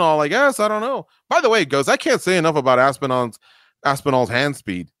Aspinall, I guess. I don't know. By the way, I can't say enough about Aspinall's hand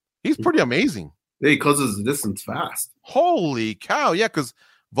speed. He's pretty amazing. Yeah, he closes the distance fast. Holy cow. Yeah, because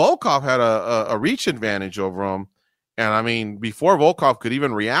Volkov had a reach advantage over him. And, I mean, before Volkov could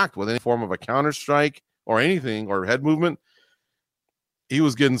even react with any form of a counter strike or anything or head movement, he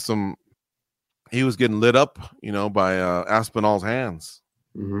was getting lit up, you know, by Aspinall's hands.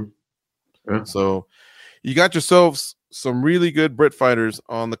 Mm-hmm. Yeah. So you got yourselves some really good Brit fighters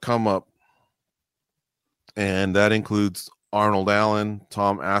on the come up. And that includes Arnold Allen,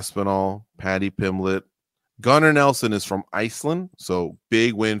 Tom Aspinall, Paddy Pimblett. Gunnar Nelson is from Iceland, so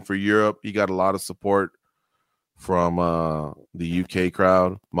big win for Europe. He got a lot of support from the UK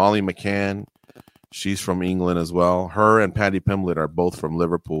crowd. Molly McCann, she's from England as well. Her and Paddy Pimblett are both from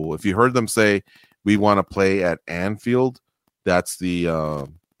Liverpool. If you heard them say, we want to play at Anfield, that's the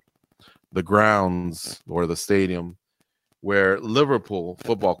grounds or the stadium where Liverpool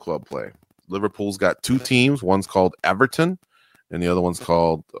Football Club play. Liverpool's got 2 teams. One's called Everton, and the other one's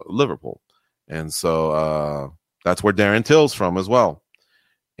called Liverpool. And so that's where Darren Till's from as well.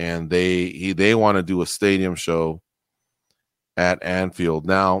 And they want to do a stadium show at Anfield.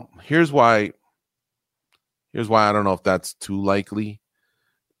 Now, here's why I don't know if that's too likely.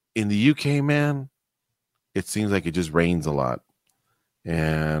 In the UK, man, it seems like it just rains a lot.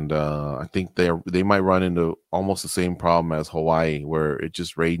 And I think they might run into almost the same problem as Hawaii, where it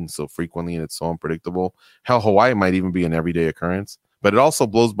just rains so frequently and it's so unpredictable. Hell, Hawaii might even be an everyday occurrence, but it also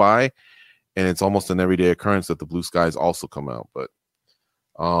blows by, and it's almost an everyday occurrence that the blue skies also come out. But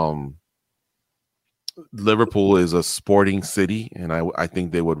Liverpool is a sporting city, and I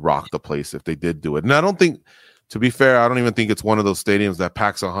think they would rock the place if they did do it. And I don't think, to be fair, I don't even think it's one of those stadiums that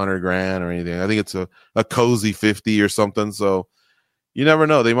packs 100 grand or anything. I think it's a cozy 50 or something. So you never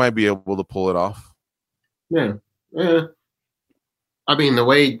know. They might be able to pull it off. Yeah. I mean, the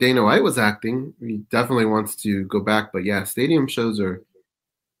way Dana White was acting, he definitely wants to go back. But yeah, stadium shows are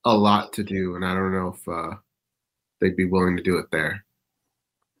a lot to do, and I don't know if they'd be willing to do it there.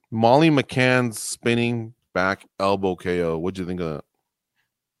 Molly McCann's spinning back elbow KO. What'd you think of that?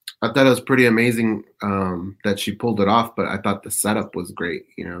 I thought it was pretty amazing that she pulled it off, but I thought the setup was great.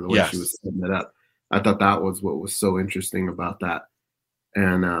 You know, the way she was setting it up. I thought that was what was so interesting about that.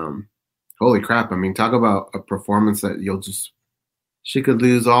 And holy crap! I mean, talk about a performance that she could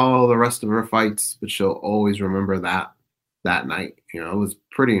lose all the rest of her fights, but she'll always remember that night. You know, it was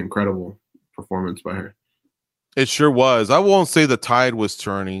pretty incredible performance by her. It sure was. I won't say the tide was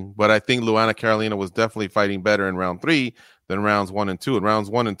turning, but I think Luana Carolina was definitely fighting better in round 3 than rounds 1 and 2. In rounds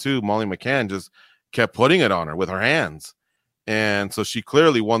 1 and 2, Molly McCann just kept putting it on her with her hands. And so she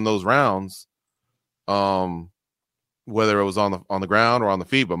clearly won those rounds, whether it was on the ground or on the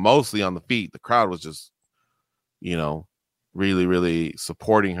feet, but mostly on the feet. The crowd was just, you know, really, really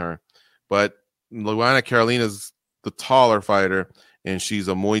supporting her. But Luana Carolina's the taller fighter, and she's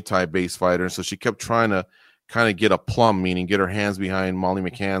a Muay Thai based fighter. So she kept trying to kind of get a plum, meaning get her hands behind Molly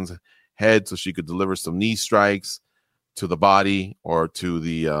McCann's head so she could deliver some knee strikes to the body or to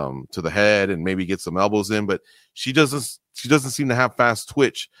the head and maybe get some elbows in. But she doesn't seem to have fast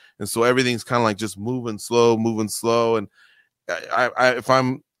twitch, and so everything's kind of like just moving slow. And if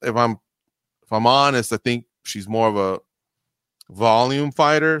I'm honest, I think she's more of a volume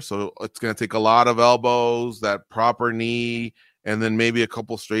fighter, so it's going to take a lot of elbows, that proper knee, and then maybe a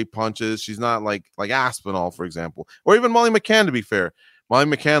couple straight punches. She's not like Aspinall, for example, or even Molly McCann, to be fair. Molly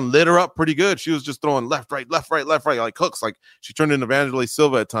McCann lit her up pretty good. She was just throwing left, right, like hooks. Like she turned into Vanderlei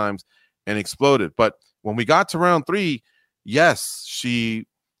Silva at times and exploded. But when we got to round 3, yes,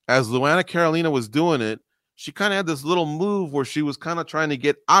 as Luana Carolina was doing it, she kind of had this little move where she was kind of trying to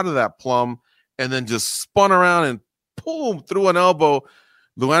get out of that plum and then just spun around and boom, threw an elbow.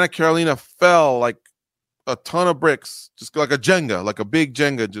 Luana Carolina fell like a ton of bricks, just like a Jenga, like a big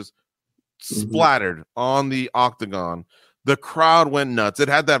Jenga, just splattered on the octagon. The crowd went nuts. It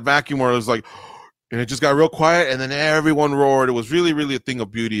had that vacuum where it was like, and it just got real quiet, and then everyone roared. It was really, really a thing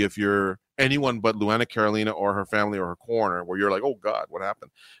of beauty if you're anyone but Luana Carolina or her family or her corner, where you're like, oh God, what happened?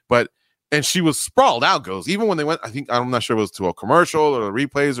 And she was sprawled out, goes. Even when they went, I'm not sure if it was to a commercial or the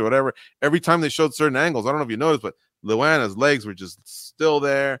replays or whatever, every time they showed certain angles, I don't know if you noticed, but Luana's legs were just still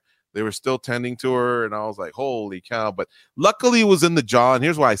there. They were still tending to her, and I was like, holy cow. But luckily it was in the jaw, and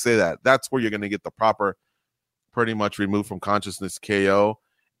here's why I say that. That's where you're going to get the proper, pretty much removed from consciousness KO,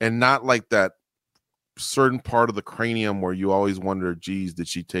 and not like that certain part of the cranium where you always wonder, geez, did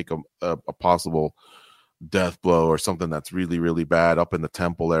she take a possible death blow or something that's really, really bad up in the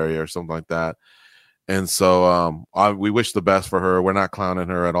temple area or something like that. And so we wish the best for her. We're not clowning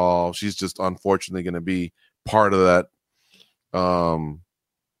her at all. She's just unfortunately going to be part of that.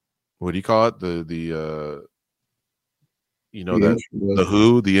 What do you call it? The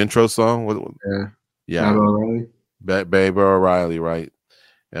intro song. Yeah. Baby O'Reilly, right?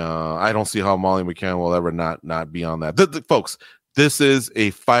 I don't see how Molly McCann will ever not be on that. Folks, this is a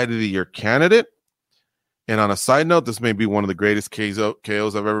Fight of the Year candidate. And on a side note, this may be one of the greatest KOs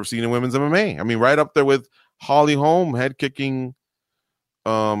I've ever seen in women's MMA. I mean, right up there with Holly Holm head kicking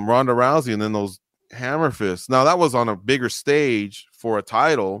Ronda Rousey, and then those hammer fists. Now that was on a bigger stage for a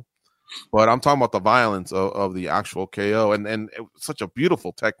title, but I'm talking about the violence of the actual KO, and it was such a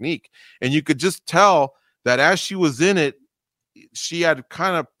beautiful technique. And you could just tell that as she was in it, she had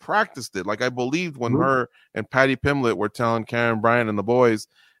kind of practiced it. Like I believed when her and Patty Pimblett were telling Karen Bryant and the boys,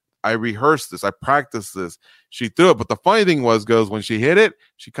 I rehearsed this, I practiced this. She threw it, but the funny thing was, when she hit it,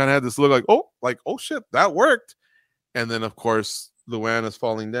 she kind of had this look like, oh shit, that worked. And then of course Luana's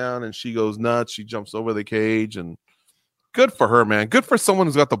falling down and she goes nuts. She jumps over the cage, and good for her, man. Good for someone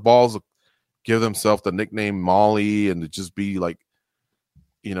who's got the balls to give themselves the nickname Molly and to just be like,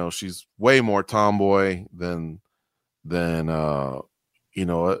 she's way more tomboy than a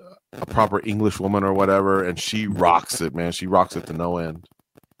proper English woman or whatever. And she rocks it, man. She rocks it to no end.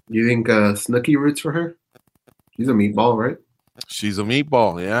 You think Snooki roots for her? She's a meatball, right? She's a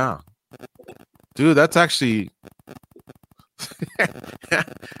meatball, yeah. Dude, that's actually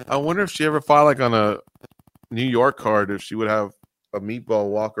I wonder if she ever fought like on a New York card, if she would have a meatball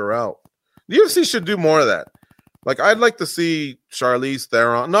walk her out. The UFC should do more of that. Like, I'd like to see Charlize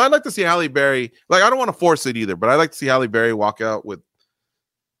Theron. No, I'd like to see Halle Berry. Like, I don't want to force it either, but I'd like to see Halle Berry walk out with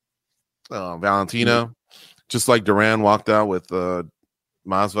Valentina, just like Duran walked out with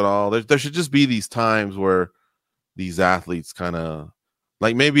Masvidal. There should just be these times where these athletes kind of,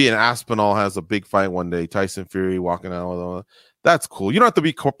 like maybe an Aspinall has a big fight one day, Tyson Fury walking out with them. That's cool. You don't have to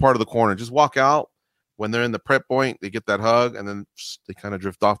be part of the corner. Just walk out when they're in the prep point. They get that hug, and then they kind of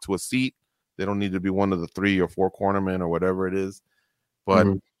drift off to a seat. They don't need to be one of the 3 or 4 cornermen or whatever it is. But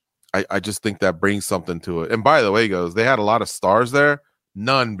I just think that brings something to it. And by the way, they had a lot of stars there,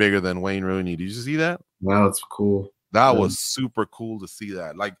 none bigger than Wayne Rooney. Did you see that? Wow, that's cool. That was super cool to see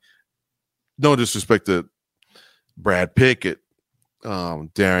that. Like, no disrespect to Brad Pickett,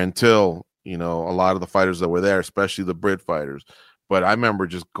 Darren Till, a lot of the fighters that were there, especially the Brit fighters. But I remember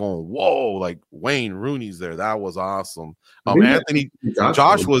just going, whoa, like Wayne Rooney's there. That was awesome.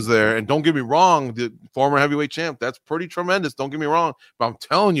 Josh was there. And don't get me wrong, the former heavyweight champ, that's pretty tremendous. Don't get me wrong. But I'm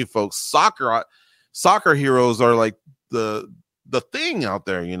telling you, folks, soccer heroes are like the thing out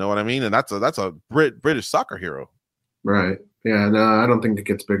there. You know what I mean? And that's a British soccer hero. Right. Yeah, no, I don't think it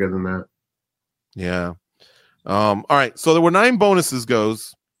gets bigger than that. Yeah. All right. So there were 9 bonuses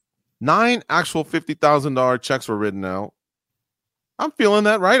goes. 9 actual $50,000 checks were written out. I'm feeling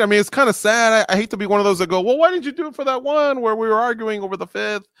that, right? I mean, it's kind of sad. I hate to be one of those that go, well, why didn't you do it for that one where we were arguing over the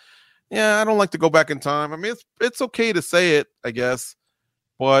 5th? Yeah, I don't like to go back in time. I mean, it's okay to say it, I guess.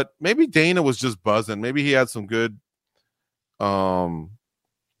 But maybe Dana was just buzzing. Maybe he had some good, some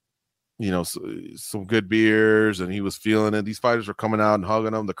good beers, and he was feeling it. These fighters were coming out and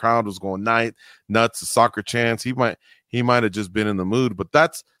hugging him. The crowd was going nuts. The soccer chants. He might have just been in the mood. But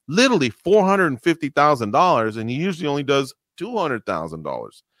that's literally $450,000, and he usually only does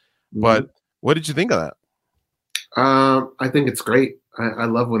 $200,000. But what did you think of that? I think it's great. I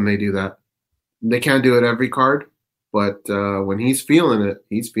love when they do that. They can't do it every card, but when he's feeling it,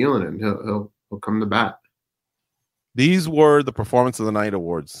 and he'll come to bat. These were the Performance of the Night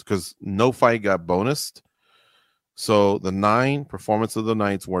awards because no fight got bonused. So the 9 Performance of the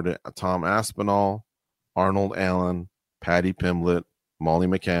Nights were to Tom Aspinall, Arnold Allen, Paddy Pimblett, Molly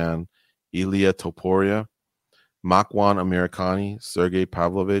McCann, Ilia Topuria, Makwan Amirkhani, Sergey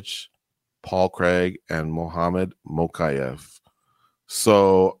Pavlovich, Paul Craig, and Mohamed Mokayev.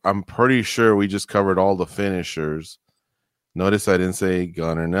 So I'm pretty sure we just covered all the finishers. Notice I didn't say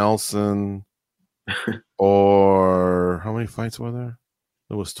Gunnar Nelson or how many fights were there?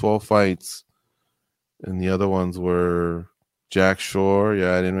 There was 12 fights. And the other ones were Jack Shore.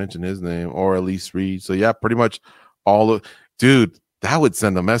 Yeah, I didn't mention his name. Or Elise Reed. So yeah, pretty much all of dude, that would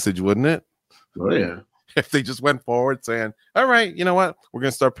send a message, wouldn't it? Oh yeah. If they just went forward saying, all right, you know what? We're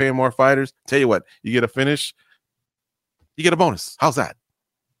going to start paying more fighters. Tell you what, you get a finish, you get a bonus. How's that?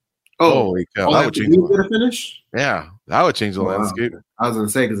 Holy cow. That would change you get a finish? Yeah, that would change the landscape. I was going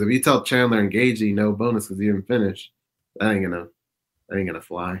to say, because if you tell Chandler and Gagey no bonus because you didn't finish, that ain't gonna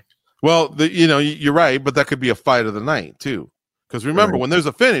fly. Well, you're right, but that could be a fight of the night too. Because remember, when there's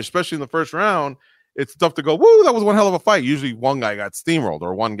a finish, especially in the first round, it's tough to go, woo, that was one hell of a fight. Usually one guy got steamrolled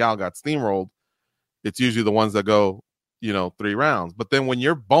or one gal got steamrolled. It's usually the ones that go, 3 rounds. But then when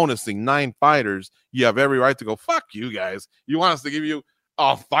you're bonusing 9 fighters, you have every right to go, fuck you guys. You want us to give you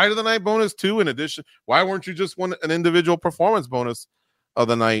a fight of the night bonus too in addition? Why weren't you just an individual performance bonus of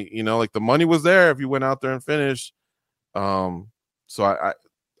the night? Like the money was there if you went out there and finished. So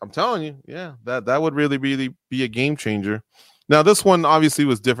I'm telling you, yeah, that would really be a game changer. Now this one obviously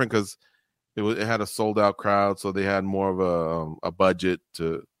was different because it had a sold out crowd, so they had more of a budget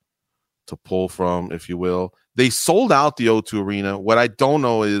to pull from, if you will. They sold out the O2 Arena. What I don't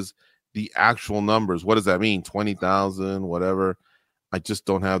know is the actual numbers. What does that mean? 20,000, whatever. I just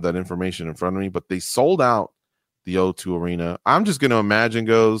don't have that information in front of me, but they sold out the O2 Arena. I'm just going to imagine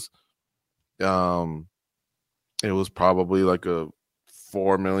it was probably like a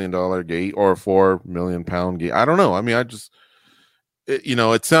 $4 million gate or a £4 million gate. I don't know. I mean,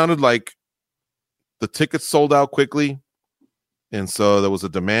 it sounded like the tickets sold out quickly. And so there was a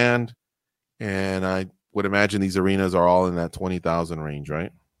demand. And I would imagine these arenas are all in that 20,000 range,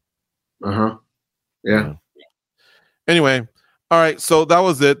 right? Uh-huh. Yeah. Anyway, all right. So that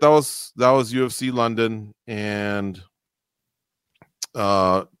was it. That was UFC London, and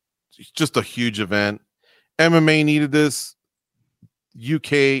just a huge event. MMA needed this.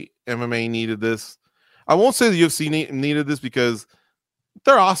 UK MMA needed this. I won't say the UFC needed this because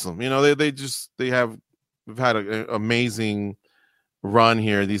they're awesome. We've had an amazing run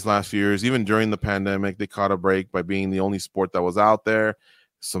here these last few years. Even during the pandemic, they caught a break by being the only sport that was out there.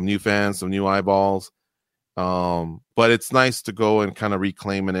 Some new fans, some new eyeballs. But it's nice to go and kind of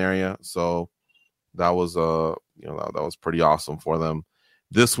reclaim an area. So that was that was pretty awesome for them.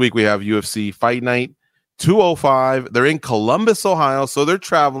 This week we have UFC Fight Night 205. They're in Columbus, Ohio, so they're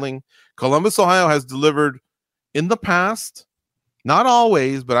traveling. Columbus, Ohio has delivered in the past, not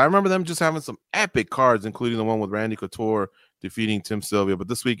always, but I remember them just having some epic cards, including the one with Randy Couture defeating Tim Sylvia. But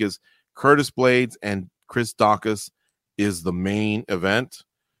this week is Curtis Blades and Chris Daukaus is the main event.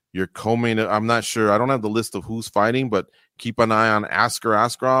 Your co-main, I'm not sure. I don't have the list of who's fighting, but keep an eye on Askar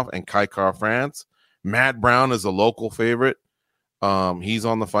Askarov and Kai Kara-France. Matt Brown is a local favorite. He's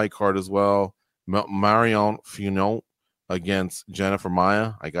on the fight card as well. Marion Funon against Jennifer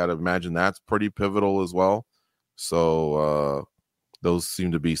Maia. I got to imagine that's pretty pivotal as well. So those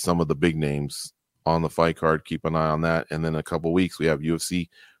seem to be some of the big names on the fight card. Keep an eye on that. And then in a couple weeks, we have UFC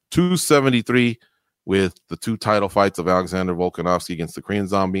 273 with the 2 title fights of Alexander Volkanovski against the Korean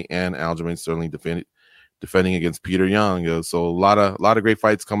Zombie and Aljamain Sterling defending against Peter Young. So a lot of great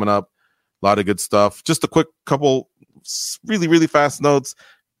fights coming up. A lot of good stuff. Just a quick couple really, really fast notes.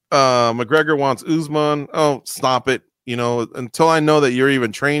 McGregor wants Usman. Oh, stop it. Until I know that you're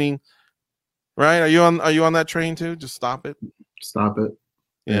even training, right? Are you on that train too? Just stop it. Stop it.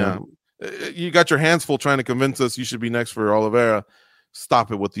 Yeah. You got your hands full trying to convince us you should be next for Oliveira.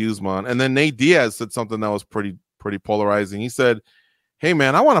 Stop it with Usman. And then Nate Diaz said something that was pretty polarizing. He said, "Hey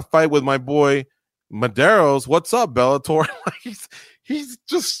man, I want to fight with my boy Medeiros. What's up, Bellator?" he's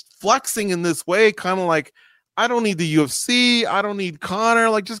just flexing in this way, kind of like, I don't need the UFC. I don't need Conor.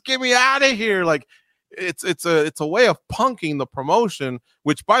 Like, just get me out of here. Like, it's a way of punking the promotion,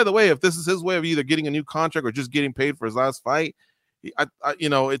 which, by the way, if this is his way of either getting a new contract or just getting paid for his last fight,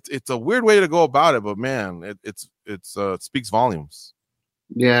 it's a weird way to go about it, but man, it speaks volumes.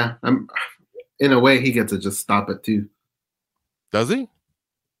 Yeah, in a way he gets to just stop it too. Does he?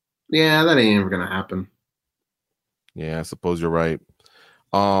 Yeah, that ain't ever gonna happen. Yeah, I suppose you're right.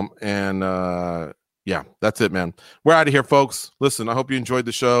 Yeah, that's it, man. We're out of here, folks. Listen, I hope you enjoyed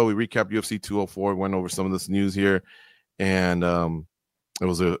the show. We recapped UFC 204, went over some of this news here, and it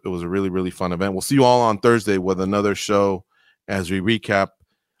was a really, really fun event. We'll see you all on Thursday with another show as we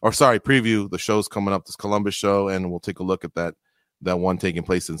preview the shows coming up, this Columbus show, and we'll take a look at that one taking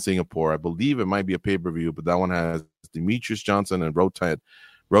place in Singapore. I believe it might be a pay-per-view, but that one has Demetrius Johnson and Rotang,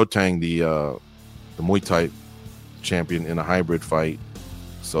 the Muay Thai champion, in a hybrid fight.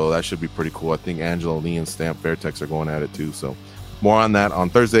 So that should be pretty cool. I think Angela Lee and Stamp Fairtex are going at it too. So more on that on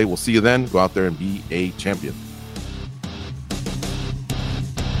Thursday. We'll see you then. Go out there and be a champion.